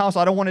in your house.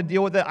 I don't want to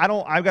deal with it.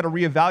 I've got to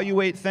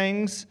reevaluate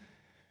things.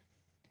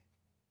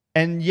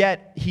 And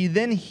yet he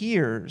then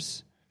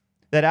hears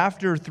that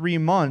after 3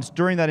 months,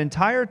 during that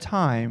entire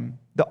time,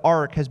 the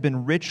ark has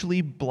been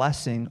richly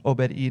blessing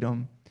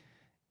Obed-Edom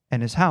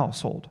and his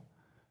household.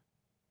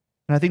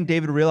 And I think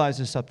David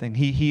realizes something.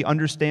 He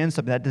understands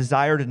something, that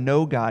desire to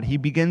know God. He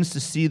begins to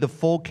see the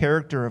full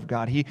character of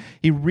God. He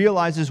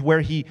realizes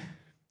where he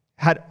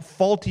had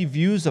faulty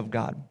views of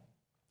God.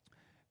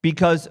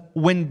 Because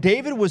when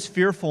David was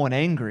fearful and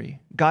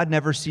angry, God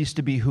never ceased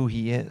to be who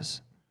he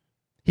is.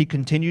 He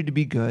continued to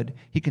be good.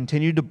 He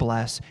continued to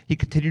bless. He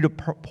continued to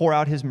pour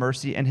out his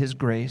mercy and his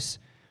grace.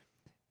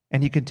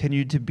 And he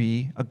continued to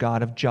be a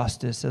God of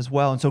justice as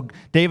well. And so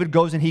David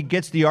goes and he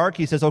gets the ark.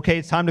 He says, okay,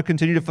 it's time to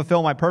continue to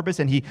fulfill my purpose.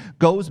 And he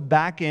goes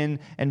back in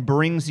and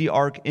brings the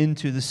ark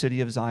into the city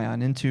of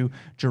Zion, into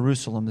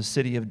Jerusalem, the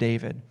city of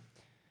David.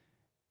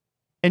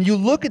 And you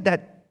look at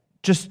that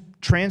just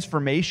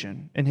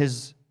transformation in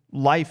his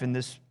life in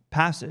this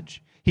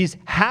passage. He's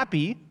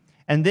happy,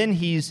 and then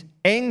he's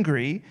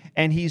angry,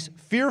 and he's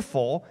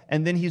fearful,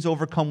 and then he's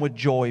overcome with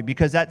joy,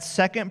 because that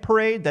second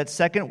parade, that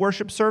second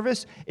worship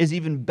service is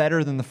even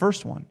better than the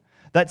first one.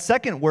 That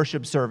second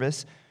worship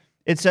service,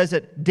 it says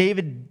that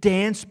David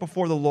danced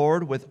before the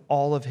Lord with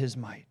all of his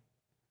might,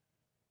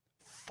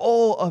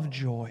 full of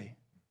joy.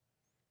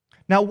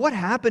 Now, what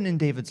happened in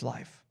David's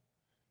life?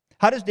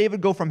 How does David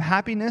go from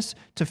happiness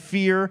to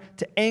fear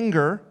to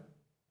anger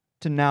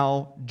to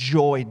now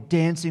joy,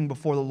 dancing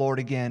before the Lord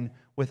again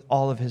with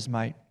all of his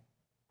might?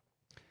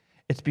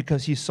 It's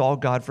because he saw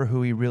God for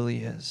who he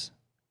really is.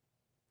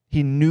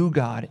 He knew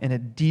God in a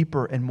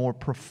deeper and more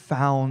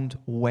profound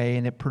way,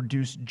 and it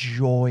produced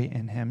joy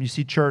in him. You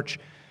see, church,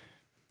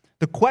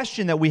 the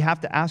question that we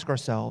have to ask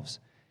ourselves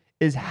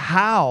is,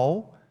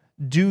 how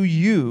do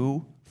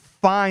you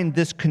find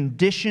this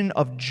condition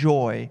of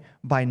joy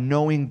by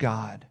knowing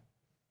God?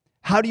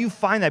 How do you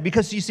find that?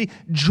 Because you see,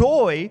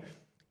 joy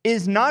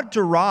is not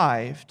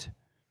derived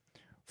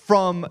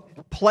from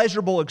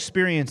pleasurable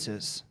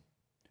experiences.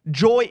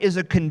 Joy is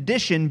a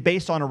condition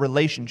based on a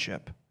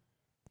relationship.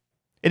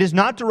 It is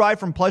not derived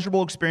from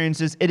pleasurable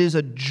experiences. It is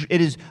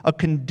a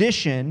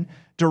condition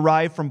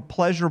derived from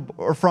pleasure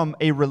or from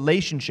a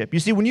relationship. You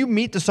see, when you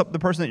meet the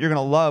person that you're going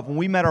to love, when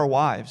we met our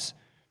wives,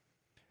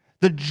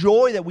 the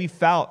joy that we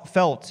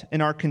felt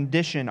in our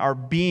condition, our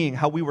being,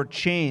 how we were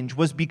changed,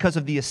 was because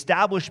of the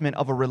establishment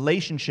of a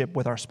relationship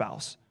with our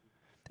spouse.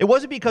 It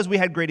wasn't because we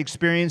had great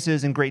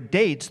experiences and great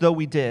dates, though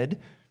we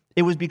did.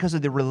 It was because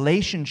of the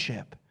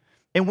relationship.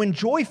 And when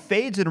joy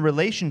fades in a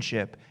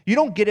relationship, you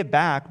don't get it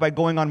back by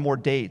going on more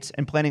dates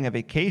and planning a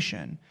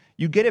vacation.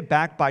 You get it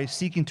back by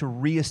seeking to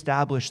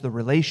reestablish the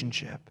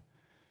relationship.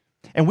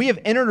 And we have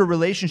entered a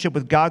relationship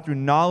with God through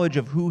knowledge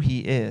of who He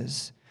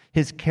is,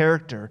 His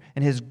character,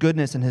 and His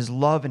goodness, and His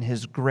love, and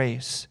His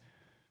grace.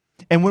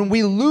 And when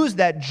we lose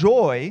that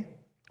joy,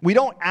 we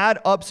don't add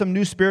up some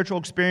new spiritual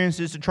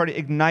experiences to try to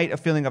ignite a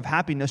feeling of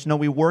happiness. No,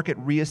 we work at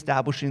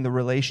reestablishing the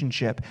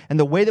relationship. And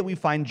the way that we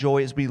find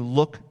joy is we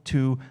look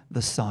to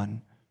the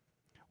Son.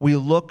 We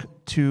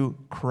look to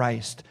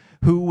Christ,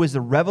 who was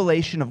the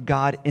revelation of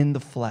God in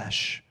the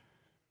flesh.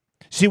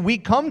 See, we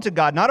come to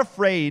God not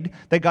afraid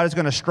that God is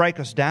going to strike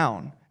us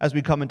down as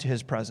we come into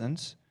His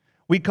presence.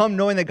 We come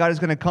knowing that God is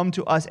going to come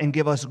to us and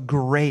give us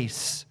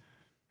grace.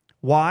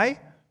 Why?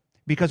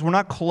 Because we're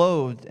not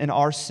clothed in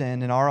our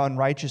sin and our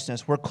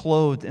unrighteousness. We're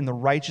clothed in the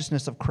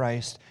righteousness of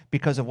Christ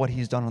because of what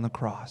He's done on the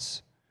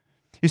cross.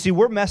 You see,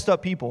 we're messed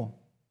up people.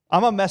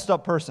 I'm a messed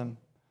up person.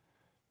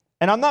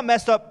 And I'm not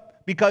messed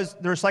up because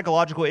there are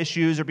psychological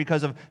issues or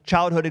because of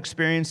childhood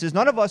experiences.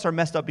 None of us are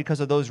messed up because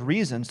of those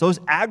reasons. Those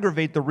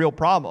aggravate the real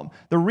problem.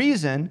 The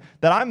reason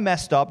that I'm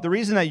messed up, the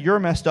reason that you're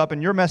messed up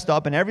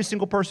and every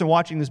single person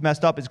watching this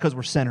messed up is because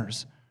we're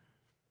sinners.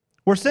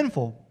 We're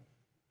sinful.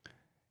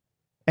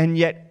 And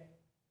yet,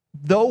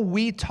 though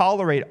we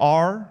tolerate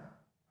our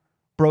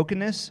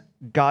brokenness,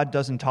 God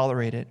doesn't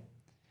tolerate it.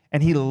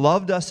 And He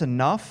loved us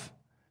enough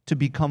to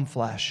become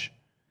flesh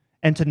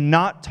and to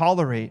not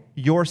tolerate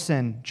your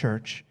sin,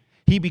 church.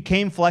 He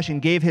became flesh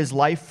and gave His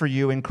life for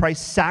you, and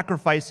Christ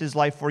sacrificed His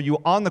life for you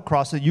on the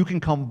cross so that you can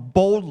come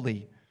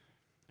boldly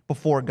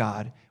before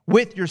God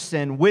with your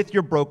sin, with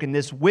your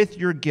brokenness, with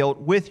your guilt,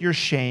 with your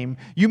shame.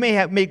 You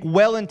may make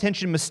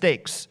well-intentioned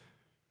mistakes.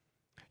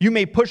 You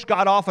may push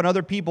God off on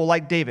other people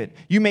like David.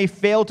 You may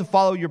fail to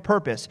follow your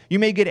purpose. You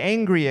may get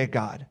angry at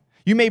God.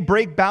 You may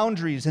break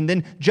boundaries and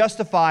then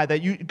justify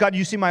that, God,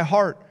 you see my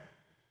heart.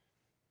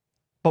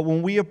 But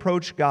when we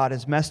approach God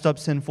as messed up,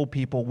 sinful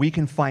people, we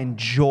can find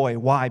joy.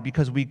 Why?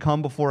 Because we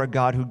come before a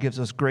God who gives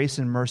us grace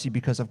and mercy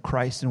because of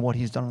Christ and what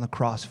He's done on the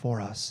cross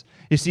for us.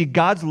 You see,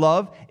 God's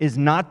love is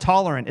not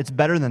tolerant. It's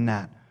better than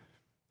that.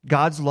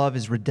 God's love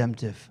is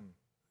redemptive.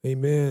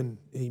 Amen.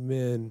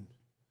 Amen.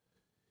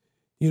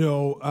 You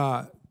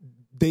know,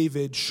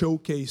 David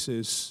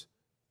showcases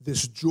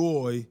this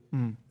joy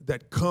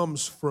that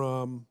comes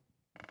from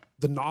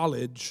the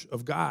knowledge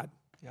of God,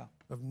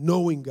 of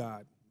knowing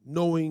God,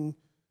 knowing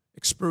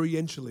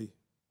experientially,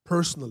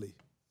 personally.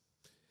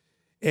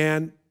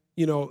 And,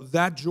 you know,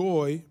 that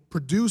joy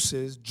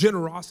produces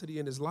generosity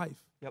in his life.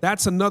 Yep.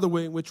 That's another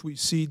way in which we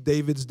see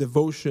David's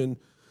devotion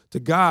to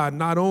God,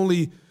 not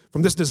only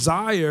from this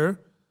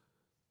desire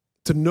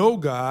to know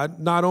God,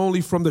 not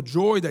only from the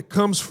joy that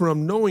comes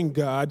from knowing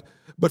God,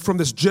 but from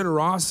this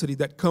generosity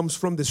that comes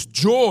from this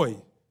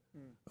joy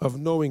of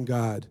knowing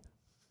God.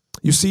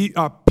 You see,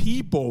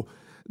 people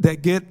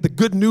that get the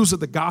good news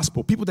of the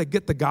gospel, people that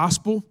get the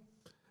gospel,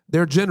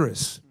 they're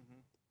generous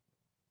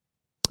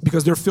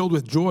because they're filled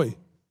with joy.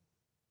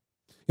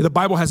 The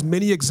Bible has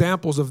many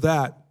examples of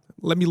that.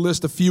 Let me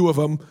list a few of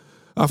them.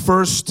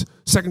 First,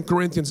 2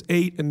 Corinthians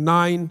 8 and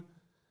 9,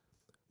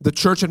 the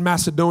church in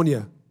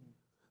Macedonia.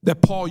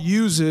 that Paul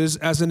uses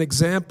as an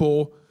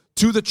example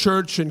to the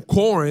church in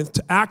Corinth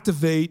to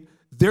activate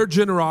their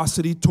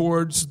generosity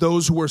towards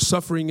those who are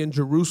suffering in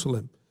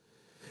Jerusalem.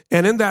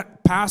 And in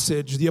that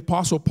passage, the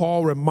Apostle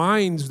Paul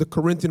reminds the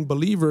Corinthian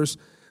believers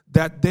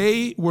that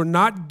they were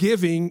not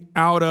giving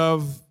out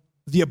of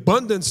the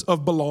abundance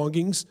of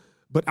belongings,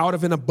 but out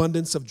of an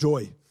abundance of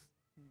joy.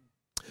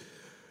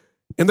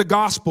 In the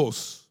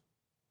Gospels,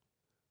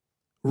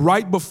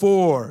 right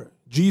before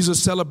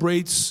Jesus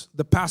celebrates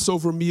the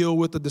Passover meal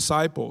with the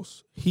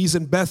disciples, he's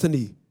in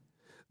Bethany.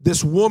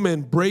 This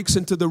woman breaks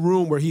into the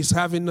room where he's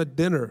having a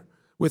dinner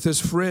with his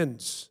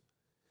friends,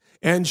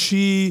 and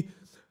she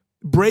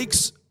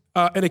breaks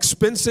an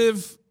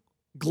expensive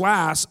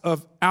glass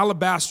of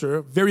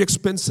alabaster, very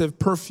expensive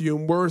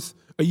perfume worth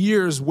a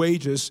year's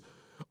wages,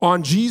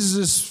 on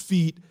Jesus'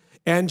 feet,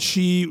 and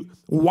she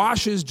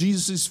washes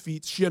Jesus'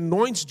 feet. She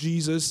anoints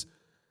Jesus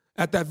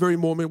at that very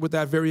moment with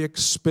that very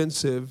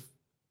expensive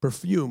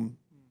perfume.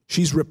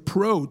 She's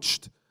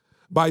reproached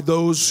by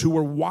those who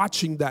were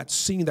watching that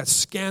scene, that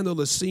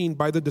scandalous scene,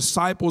 by the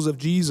disciples of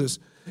Jesus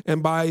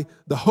and by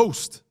the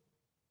host.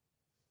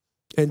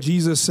 And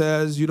Jesus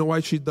says, you know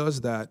why she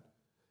does that?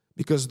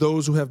 Because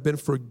those who have been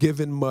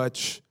forgiven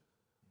much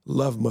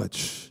love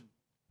much.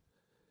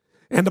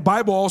 And the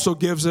Bible also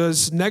gives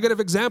us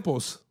negative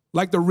examples,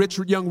 like the rich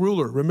young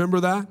ruler. Remember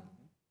that?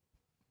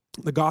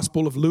 The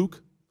Gospel of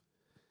Luke.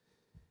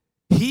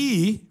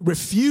 He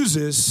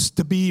refuses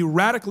to be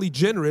radically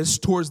generous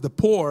towards the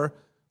poor.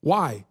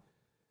 Why?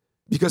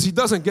 Because he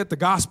doesn't get the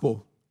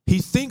gospel. He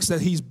thinks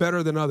that he's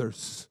better than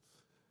others.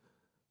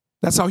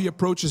 That's how he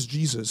approaches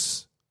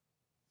Jesus.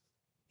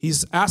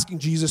 He's asking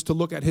Jesus to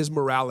look at his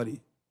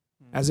morality,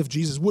 as if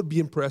Jesus would be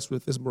impressed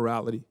with his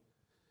morality.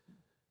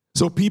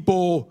 So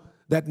people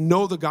that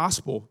know the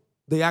gospel,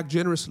 they act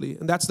generously.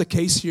 And that's the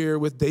case here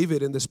with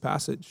David in this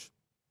passage.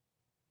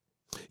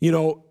 You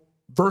know,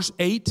 verse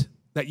 8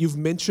 that you've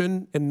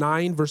mentioned, and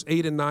 9, verse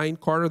 8 and 9,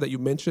 Carter, that you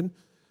mentioned,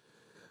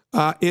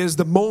 is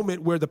the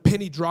moment where the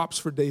penny drops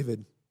for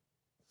David,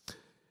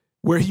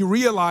 where he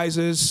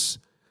realizes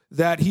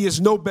that he is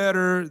no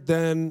better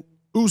than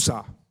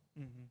Uzzah.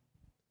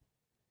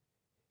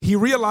 He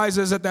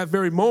realizes at that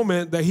very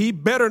moment that he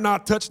better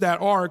not touch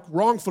that ark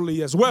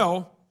wrongfully as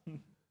well,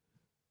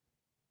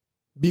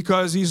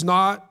 because he's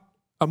not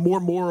a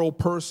more moral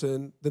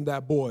person than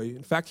that boy.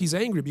 In fact, he's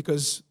angry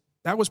because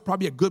that was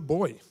probably a good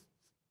boy.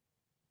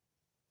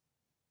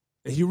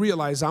 And he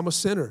realized, I'm a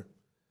sinner.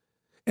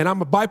 And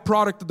I'm a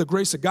byproduct of the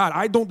grace of God.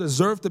 I don't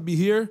deserve to be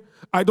here.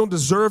 I don't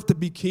deserve to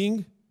be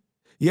king.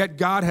 Yet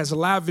God has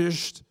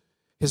lavished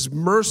his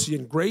mercy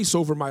and grace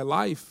over my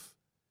life.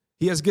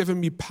 He has given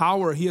me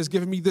power. He has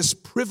given me this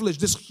privilege,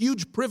 this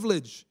huge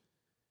privilege.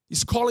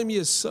 He's calling me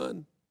his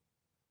son.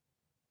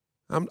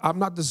 I'm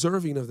not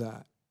deserving of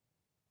that.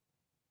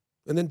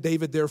 And then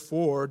David,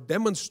 therefore,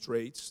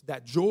 demonstrates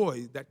that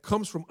joy that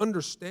comes from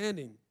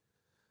understanding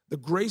the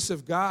grace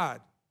of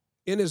God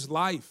in his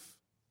life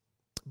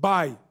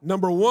by,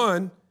 number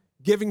one,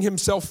 giving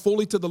himself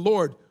fully to the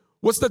Lord.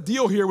 What's the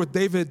deal here with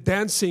David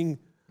dancing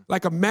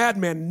like a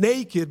madman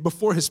naked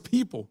before his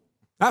people?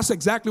 That's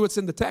exactly what's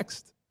in the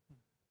text.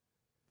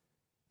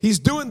 He's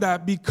doing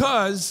that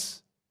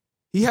because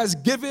he has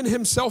given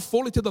himself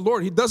fully to the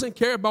Lord. He doesn't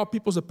care about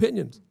people's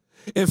opinions.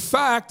 In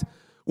fact,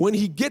 when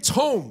he gets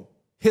home,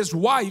 his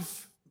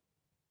wife,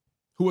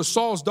 who was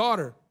Saul's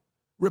daughter,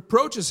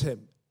 reproaches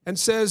him and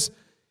says,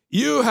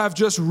 you have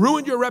just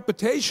ruined your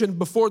reputation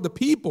before the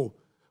people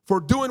for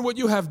doing what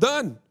you have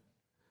done.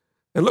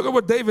 And look at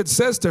what David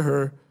says to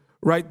her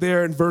right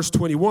there in verse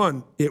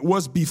 21. It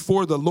was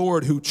before the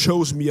Lord who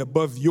chose me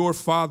above your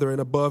father and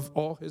above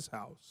all his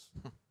house.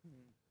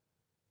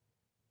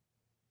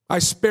 I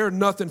spare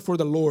nothing for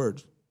the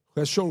Lord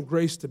who has shown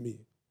grace to me.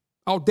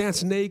 I'll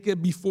dance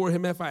naked before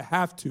him if I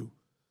have to,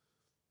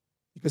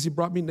 because he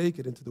brought me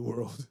naked into the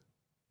world.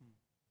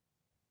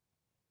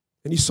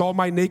 And he saw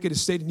my naked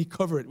estate and he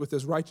covered it with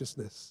his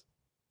righteousness.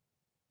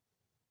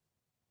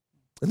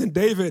 And then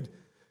David,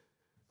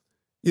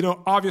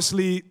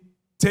 obviously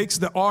takes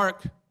the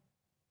ark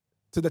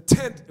to the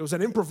tent. It was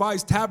an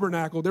improvised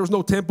tabernacle. There was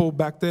no temple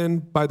back then,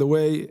 by the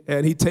way.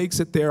 And he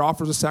takes it there,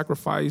 offers a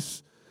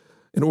sacrifice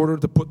in order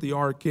to put the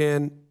ark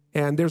in.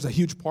 And there's a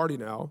huge party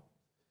now.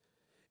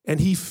 And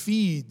he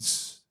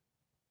feeds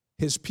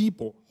his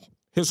people,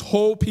 his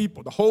whole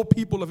people, the whole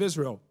people of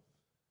Israel,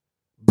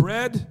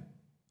 bread,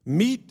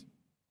 meat,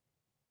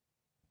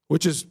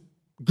 which is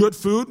good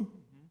food,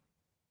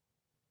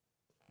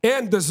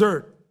 and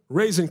dessert,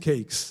 raisin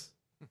cakes.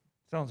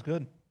 Sounds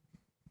good.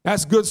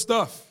 That's good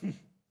stuff.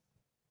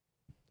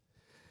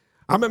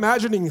 I'm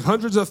imagining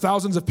hundreds of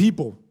thousands of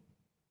people.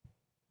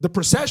 The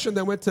procession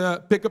that went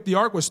to pick up the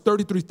ark was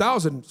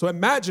 33,000. So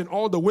imagine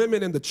all the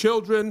women and the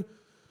children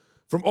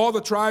from all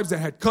the tribes that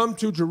had come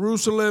to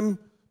Jerusalem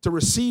to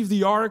receive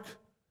the ark.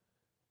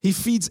 He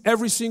feeds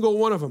every single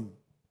one of them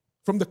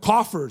from the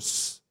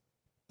coffers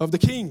of the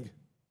king.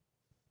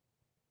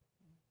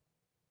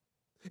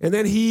 And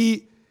then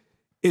he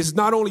is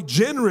not only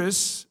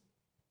generous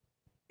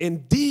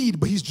in deed,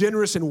 but he's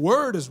generous in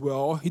word as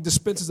well. He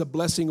dispenses a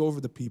blessing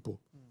over the people.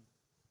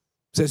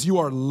 Says, you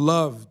are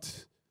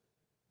loved.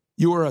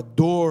 You are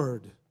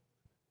adored.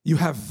 You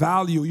have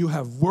value. You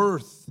have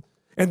worth.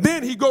 And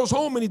then he goes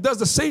home and he does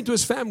the same to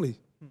his family.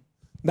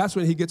 That's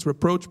when he gets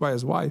reproached by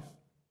his wife.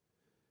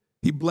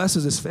 He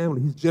blesses his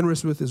family. He's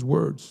generous with his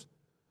words.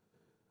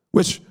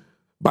 Which,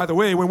 by the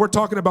way, when we're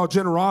talking about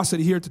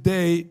generosity here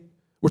today,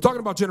 we're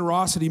talking about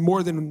generosity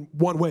more than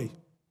one way.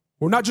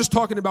 We're not just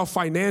talking about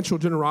financial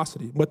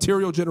generosity,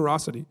 material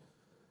generosity.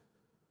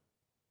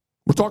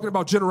 We're talking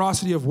about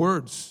generosity of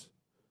words.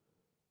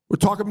 We're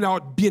talking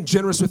about being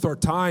generous with our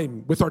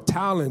time, with our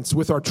talents,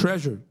 with our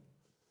treasure.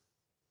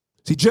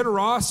 See,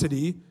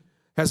 generosity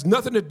has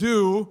nothing to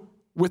do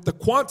with the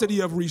quantity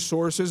of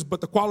resources,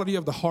 but the quality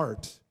of the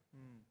heart.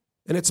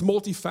 And it's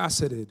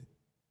multifaceted.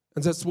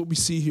 And that's what we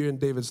see here in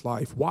David's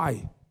life.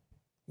 Why?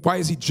 Why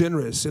is he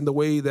generous in the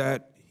way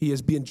that he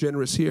is being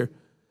generous here?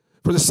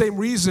 For the same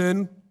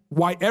reason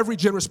why every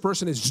generous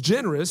person is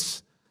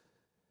generous,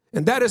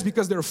 and that is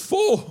because they're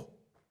full.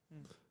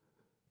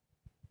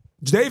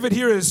 David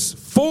here is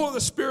full of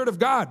the Spirit of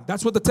God.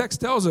 That's what the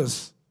text tells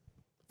us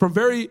from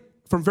very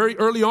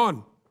early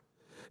on.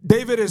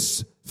 David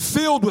is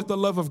filled with the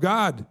love of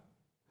God.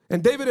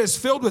 And David is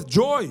filled with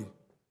joy.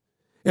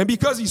 And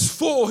because he's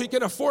full, he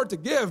can afford to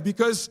give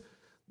because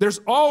there's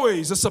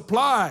always a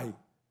supply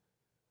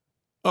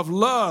of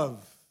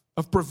love,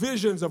 of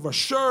provisions, of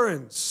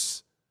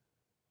assurance,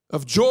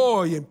 of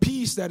joy and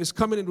peace that is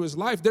coming into his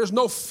life. There's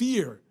no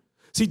fear.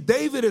 See,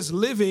 David is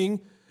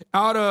living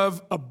out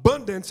of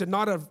abundance and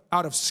not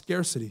out of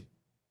scarcity.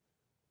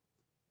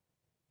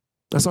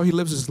 That's how he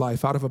lives his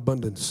life, out of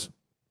abundance.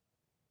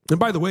 And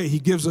by the way, he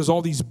gives us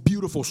all these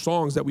beautiful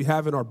songs that we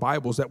have in our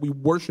Bibles that we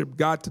worship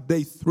God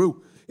today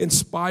through.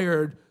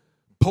 Inspired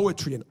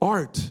poetry and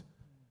art.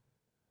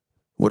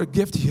 What a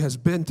gift he has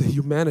been to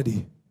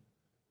humanity.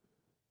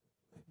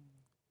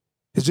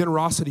 His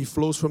generosity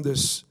flows from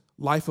this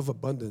life of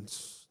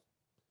abundance.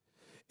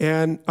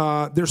 And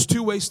there's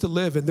two ways to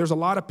live, and there's a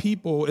lot of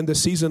people in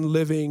this season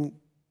living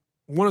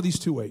one of these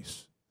two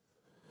ways.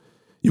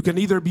 You can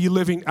either be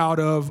living out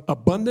of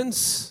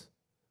abundance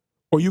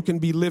or you can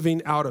be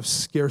living out of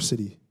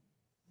scarcity.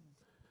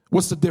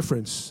 What's the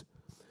difference?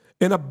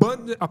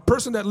 A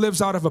person that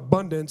lives out of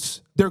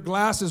abundance, their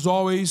glass is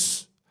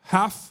always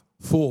half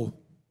full.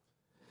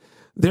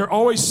 They're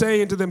always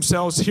saying to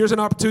themselves, here's an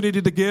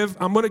opportunity to give.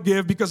 I'm going to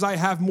give because I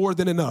have more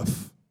than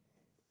enough.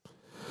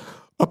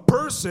 A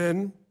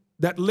person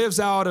that lives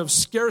out of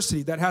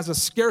scarcity, that has a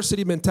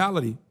scarcity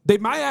mentality, they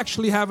might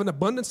actually have an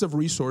abundance of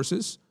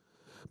resources,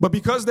 but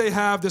because they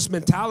have this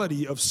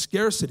mentality of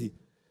scarcity,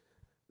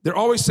 they're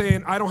always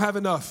saying, I don't have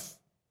enough.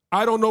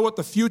 I don't know what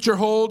the future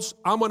holds.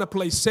 I'm going to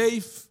play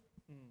safe.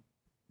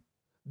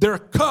 Their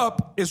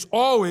cup is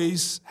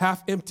always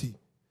half empty.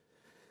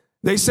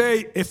 They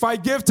say, if I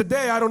give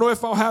today, I don't know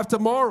if I'll have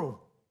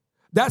tomorrow.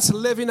 That's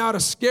living out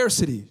of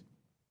scarcity.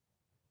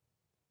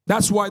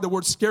 That's why the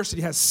word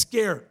scarcity has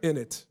scare in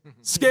it.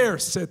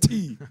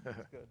 Scarcity.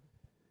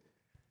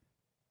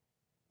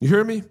 You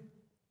hear me?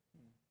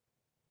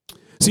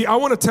 See, I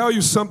want to tell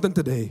you something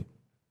today.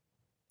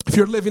 If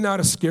you're living out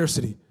of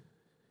scarcity,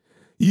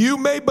 you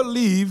may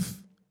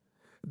believe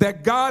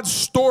that God's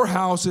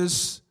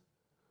storehouses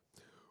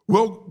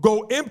will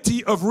go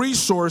empty of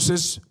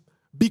resources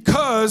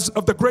because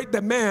of the great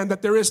demand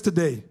that there is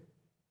today.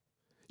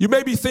 You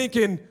may be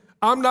thinking,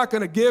 I'm not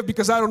going to give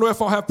because I don't know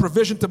if I'll have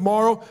provision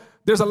tomorrow.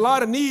 There's a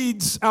lot of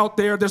needs out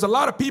there. There's a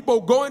lot of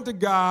people going to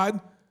God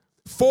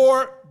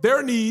for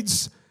their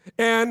needs,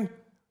 and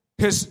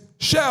his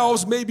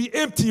shelves may be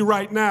empty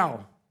right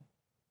now,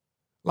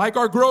 like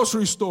our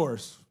grocery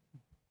stores.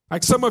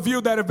 Like some of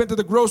you that have been to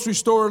the grocery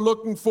store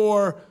looking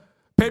for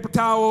paper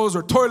towels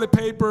or toilet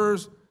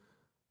papers.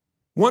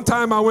 One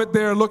time I went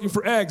there looking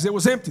for eggs. It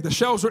was empty. The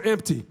shelves were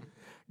empty.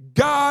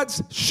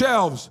 God's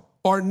shelves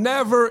are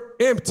never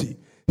empty.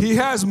 He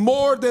has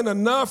more than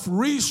enough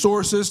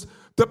resources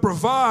to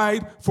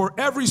provide for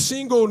every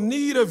single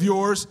need of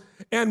yours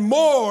and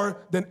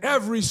more than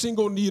every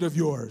single need of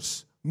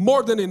yours.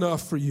 More than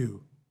enough for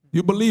you.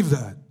 You believe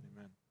that?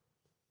 Amen.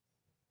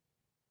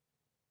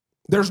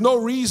 There's no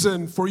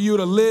reason for you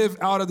to live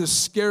out of this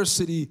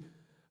scarcity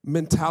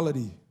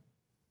mentality.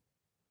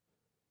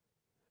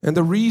 And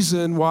the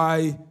reason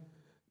why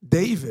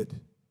David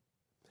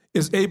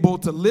is able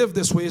to live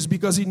this way is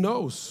because he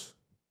knows.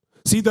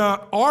 See,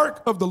 the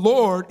ark of the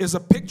Lord is a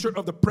picture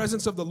of the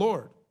presence of the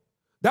Lord.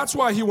 That's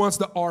why he wants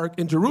the ark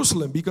in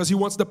Jerusalem, because he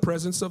wants the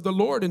presence of the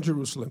Lord in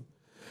Jerusalem.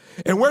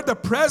 And where the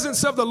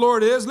presence of the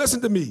Lord is,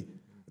 listen to me,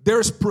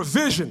 there's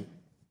provision.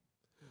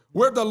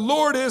 Where the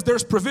Lord is,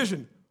 there's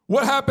provision.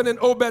 What happened in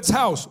Obed's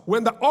house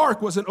when the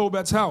ark was in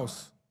Obed's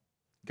house?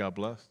 God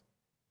bless.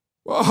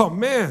 Oh,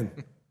 man.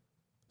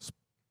 It's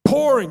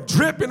pouring,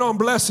 dripping on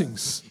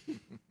blessings.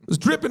 It's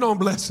dripping on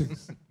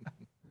blessings.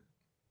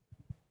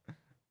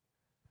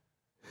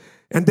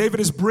 And David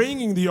is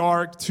bringing the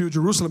ark to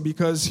Jerusalem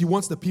because he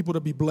wants the people to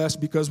be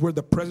blessed, because where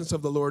the presence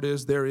of the Lord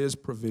is, there is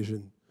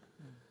provision.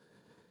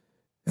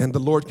 And the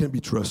Lord can be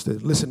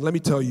trusted. Listen, let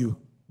me tell you,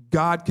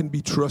 God can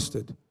be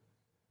trusted.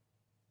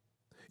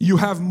 You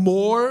have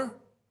more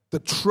to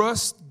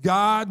trust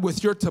God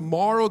with your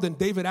tomorrow than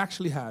David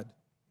actually had.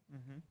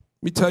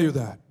 Let me tell you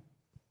that.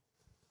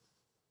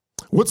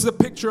 What's the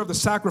picture of the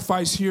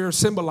sacrifice here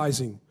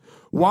symbolizing?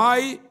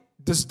 Why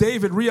does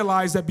David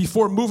realize that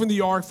before moving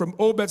the ark from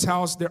Obed's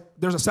house,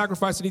 there's a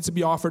sacrifice that needs to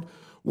be offered?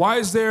 Why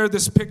is there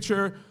this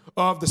picture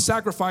of the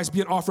sacrifice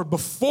being offered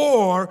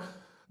before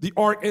the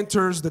ark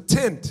enters the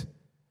tent?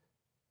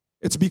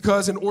 It's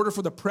because in order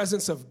for the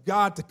presence of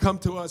God to come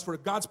to us, for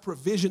God's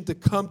provision to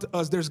come to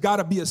us, there's got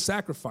to be a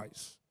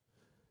sacrifice.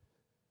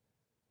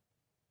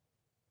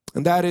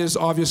 And that is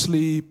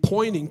obviously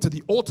pointing to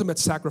the ultimate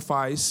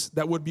sacrifice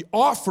that would be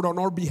offered on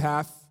our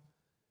behalf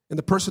in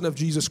the person of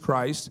Jesus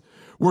Christ,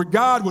 where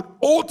God would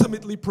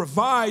ultimately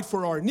provide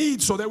for our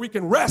needs so that we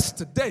can rest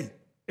today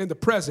in the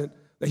present,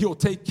 that He will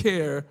take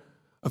care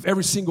of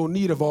every single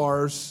need of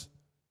ours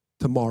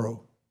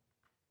tomorrow.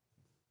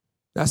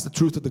 That's the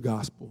truth of the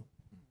gospel.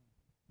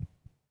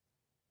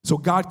 So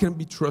God can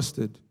be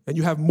trusted, and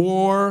you have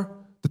more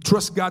to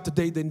trust God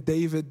today than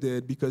David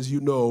did because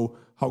you know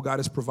how God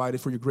has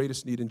provided for your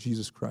greatest need in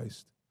Jesus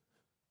Christ.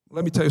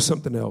 Let me tell you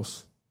something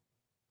else.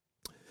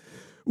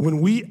 When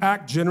we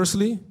act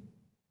generously,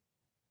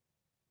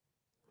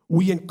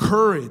 we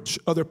encourage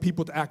other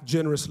people to act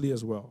generously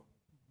as well.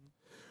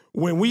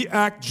 When we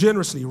act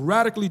generously,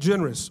 radically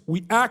generous,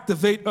 we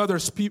activate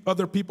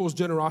other people's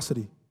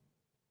generosity.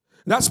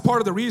 And that's part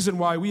of the reason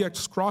why we at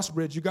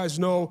Crossbridge, you guys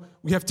know,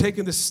 we have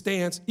taken this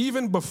stance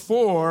even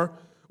before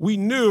we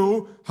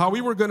knew how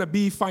we were going to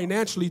be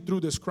financially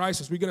through this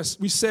crisis.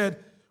 We said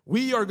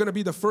we are going to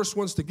be the first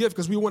ones to give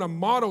because we want to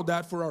model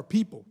that for our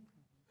people.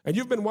 And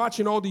you've been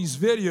watching all these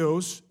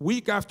videos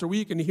week after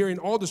week and hearing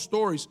all the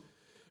stories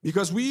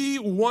because we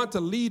want to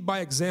lead by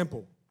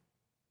example.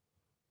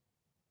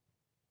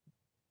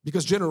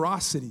 Because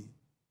generosity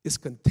is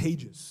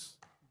contagious.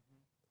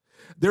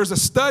 There's a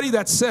study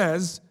that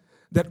says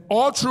that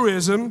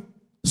altruism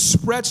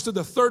spreads to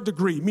the third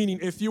degree, meaning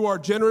if you are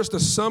generous to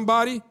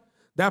somebody,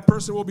 that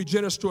person will be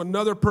generous to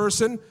another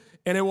person,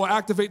 and it will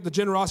activate the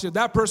generosity of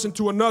that person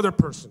to another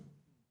person.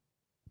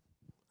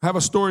 I have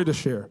a story to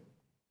share.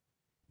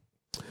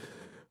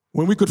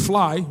 When we could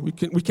fly, we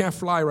can't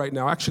fly right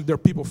now. Actually, there are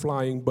people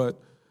flying, but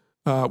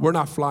we're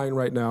not flying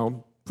right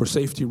now for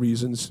safety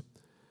reasons.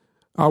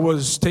 I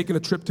was taking a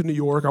trip to New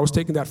York. I was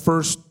taking that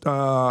first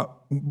flight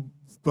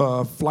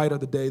of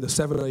the day, the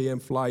 7 a.m.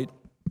 flight.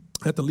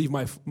 I had to leave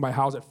my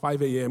house at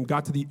 5 a.m.,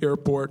 got to the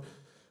airport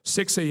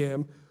 6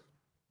 a.m.,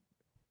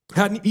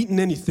 hadn't eaten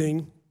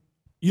anything.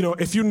 You know,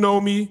 if you know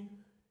me,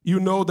 you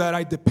know that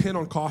I depend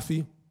on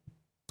coffee.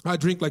 I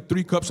drink like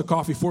 3 cups of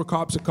coffee, 4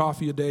 cups of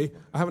coffee a day.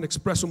 I have an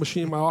espresso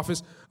machine in my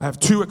office. I have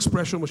 2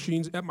 espresso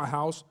machines at my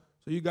house.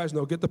 So you guys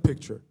know, get the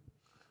picture.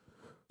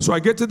 So I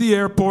get to the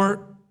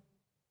airport,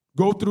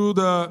 go through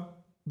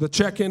the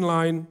check-in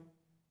line,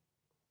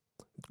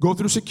 go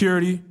through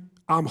security.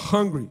 I'm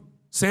hungry.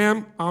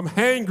 Sam, I'm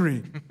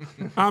hangry.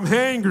 I'm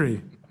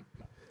hangry.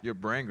 You're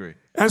brangry.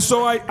 And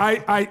so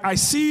I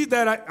see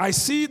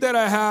that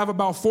I have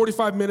about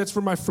 45 minutes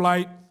for my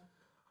flight.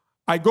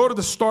 I go to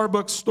the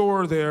Starbucks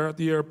store there at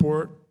the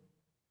airport,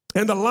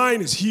 and the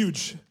line is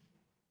huge.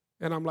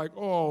 And I'm like,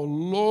 oh,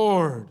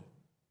 Lord.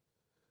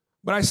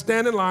 But I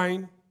stand in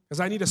line because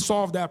I need to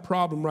solve that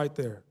problem right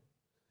there.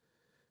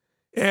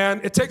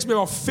 And it takes me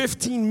about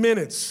 15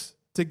 minutes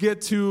to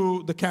get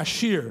to the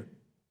cashier.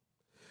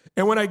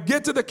 And when I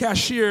get to the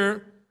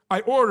cashier, I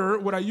order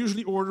what I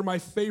usually order, my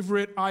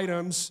favorite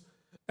items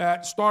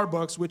at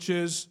Starbucks, which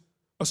is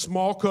a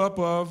small cup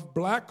of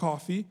black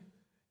coffee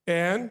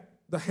and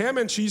the ham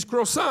and cheese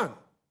croissant.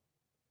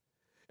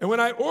 And when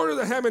I order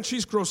the ham and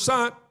cheese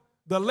croissant,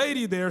 the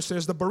lady there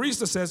says, the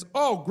barista says,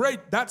 oh, great,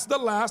 that's the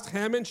last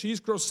ham and cheese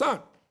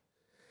croissant.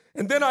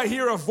 And then I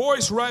hear a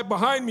voice right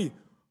behind me,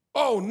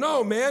 oh,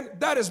 no, man,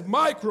 that is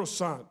my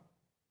croissant.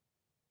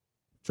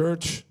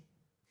 Church,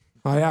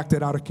 I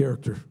acted out of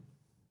character.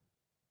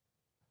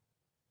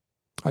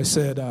 I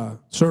said,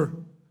 sir,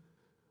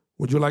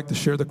 would you like to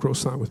share the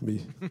croissant with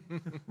me?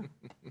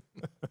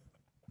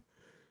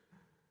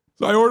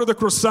 So I ordered the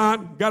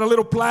croissant, got a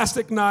little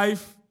plastic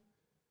knife,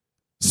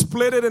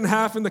 split it in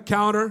half in the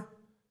counter,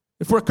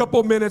 and for a couple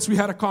of minutes we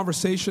had a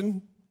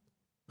conversation,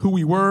 who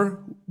we were,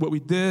 what we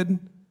did,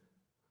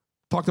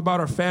 talked about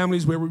our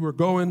families, where we were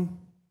going,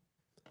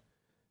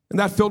 and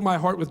that filled my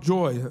heart with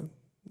joy.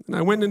 And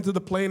I went into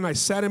the plane and I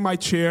sat in my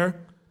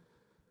chair.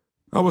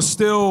 I was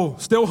still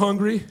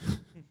hungry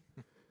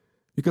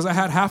because I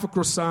had half a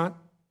croissant,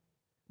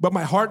 but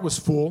my heart was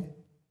full.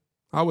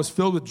 I was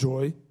filled with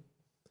joy.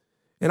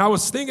 And I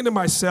was thinking to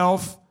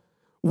myself,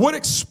 what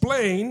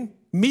explained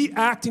me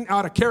acting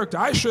out of character?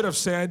 I should have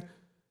said,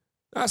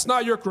 that's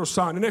not your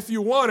croissant. And if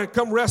you want it,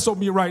 come wrestle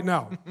me right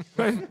now.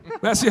 Okay?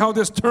 Let's see how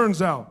this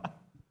turns out.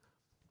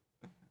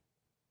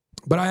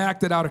 But I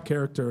acted out of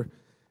character,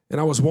 and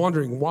I was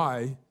wondering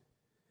why.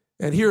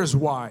 And here's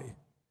why.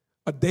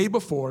 A day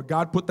before,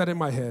 God put that in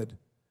my head.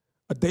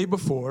 A day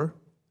before,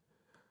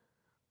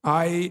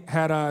 I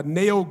had a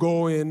nail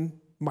go in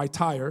my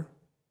tire,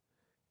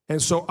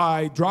 And so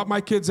I drop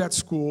my kids at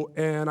school,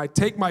 and I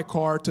take my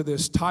car to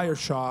this tire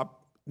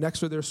shop next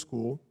to their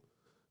school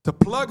to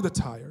plug the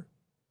tire.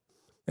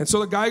 And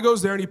so the guy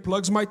goes there, and he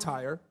plugs my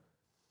tire.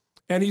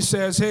 And he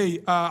says, hey,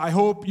 I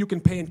hope you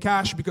can pay in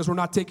cash because we're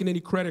not taking any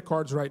credit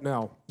cards right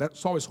now.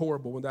 That's always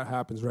horrible when that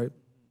happens, right?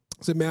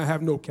 I said, man, I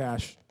have no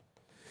cash.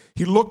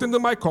 He looked into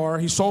my car.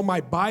 He saw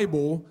my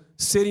Bible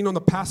sitting on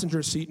the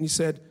passenger seat, and he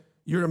said,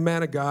 you're a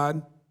man of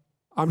God.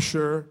 I'm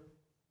sure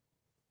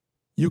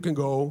you can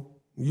go.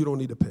 You don't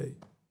need to pay.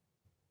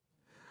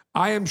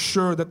 I am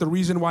sure that the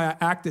reason why I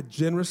acted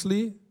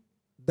generously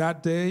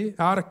that day,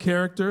 out of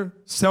character,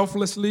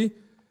 selflessly,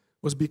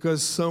 was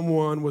because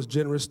someone was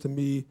generous to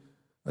me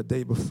a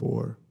day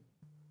before.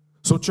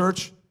 So,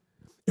 church,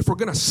 if we're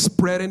going to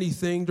spread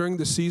anything during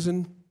the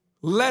season,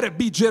 let it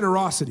be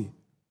generosity.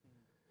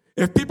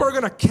 If people are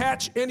going to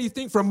catch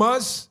anything from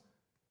us,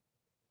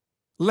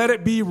 let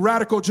it be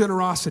radical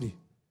generosity.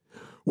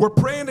 We're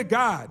praying to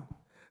God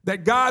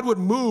that God would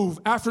move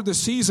after the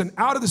season,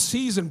 out of the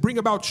season, bring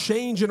about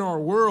change in our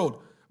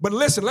world. But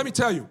listen, let me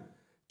tell you,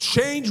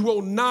 change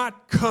will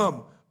not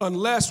come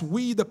unless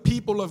we, the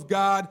people of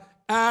God,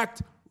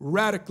 act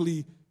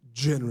radically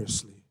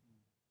generously.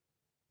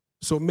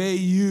 So may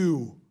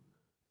you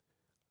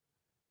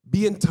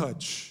be in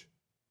touch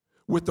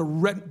with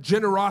the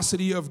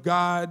generosity of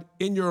God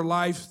in your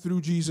life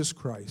through Jesus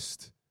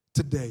Christ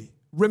today.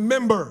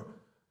 Remember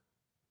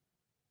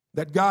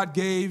that God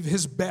gave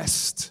his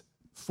best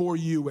for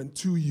you and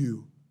to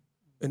you.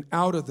 And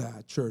out of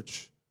that,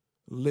 church,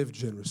 live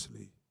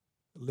generously.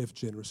 Live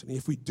generously.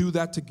 If we do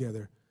that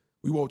together,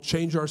 we will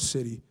change our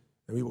city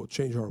and we will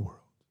change our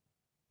world.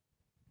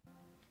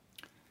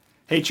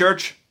 Hey,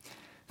 church.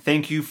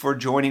 Thank you for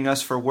joining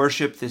us for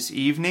worship this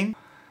evening.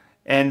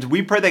 And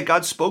we pray that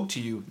God spoke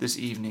to you this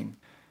evening.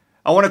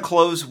 I want to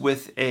close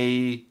with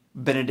a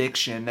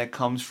benediction that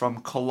comes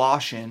from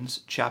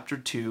Colossians chapter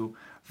 2,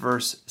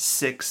 verse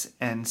 6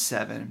 and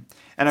 7.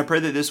 And I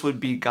pray that this would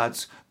be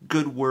God's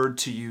good word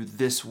to you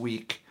this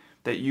week,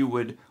 that you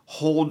would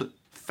hold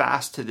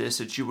fast to this,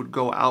 that you would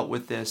go out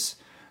with this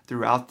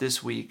throughout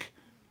this week.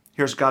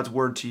 Here's God's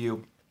word to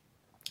you.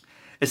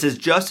 It says,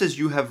 just as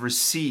you have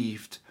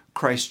received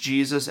Christ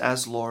Jesus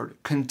as Lord,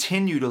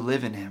 continue to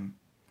live in him,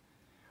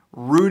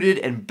 rooted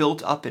and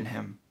built up in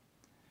him,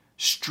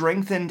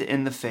 strengthened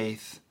in the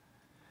faith,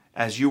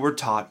 as you were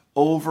taught,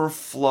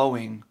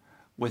 overflowing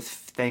with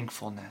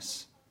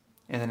thankfulness.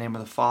 In the name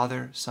of the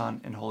Father,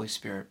 Son, and Holy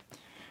Spirit.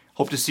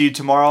 Hope to see you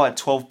tomorrow at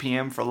 12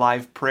 p.m. for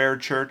live prayer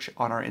church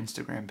on our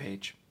Instagram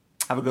page.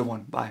 Have a good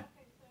one. Bye.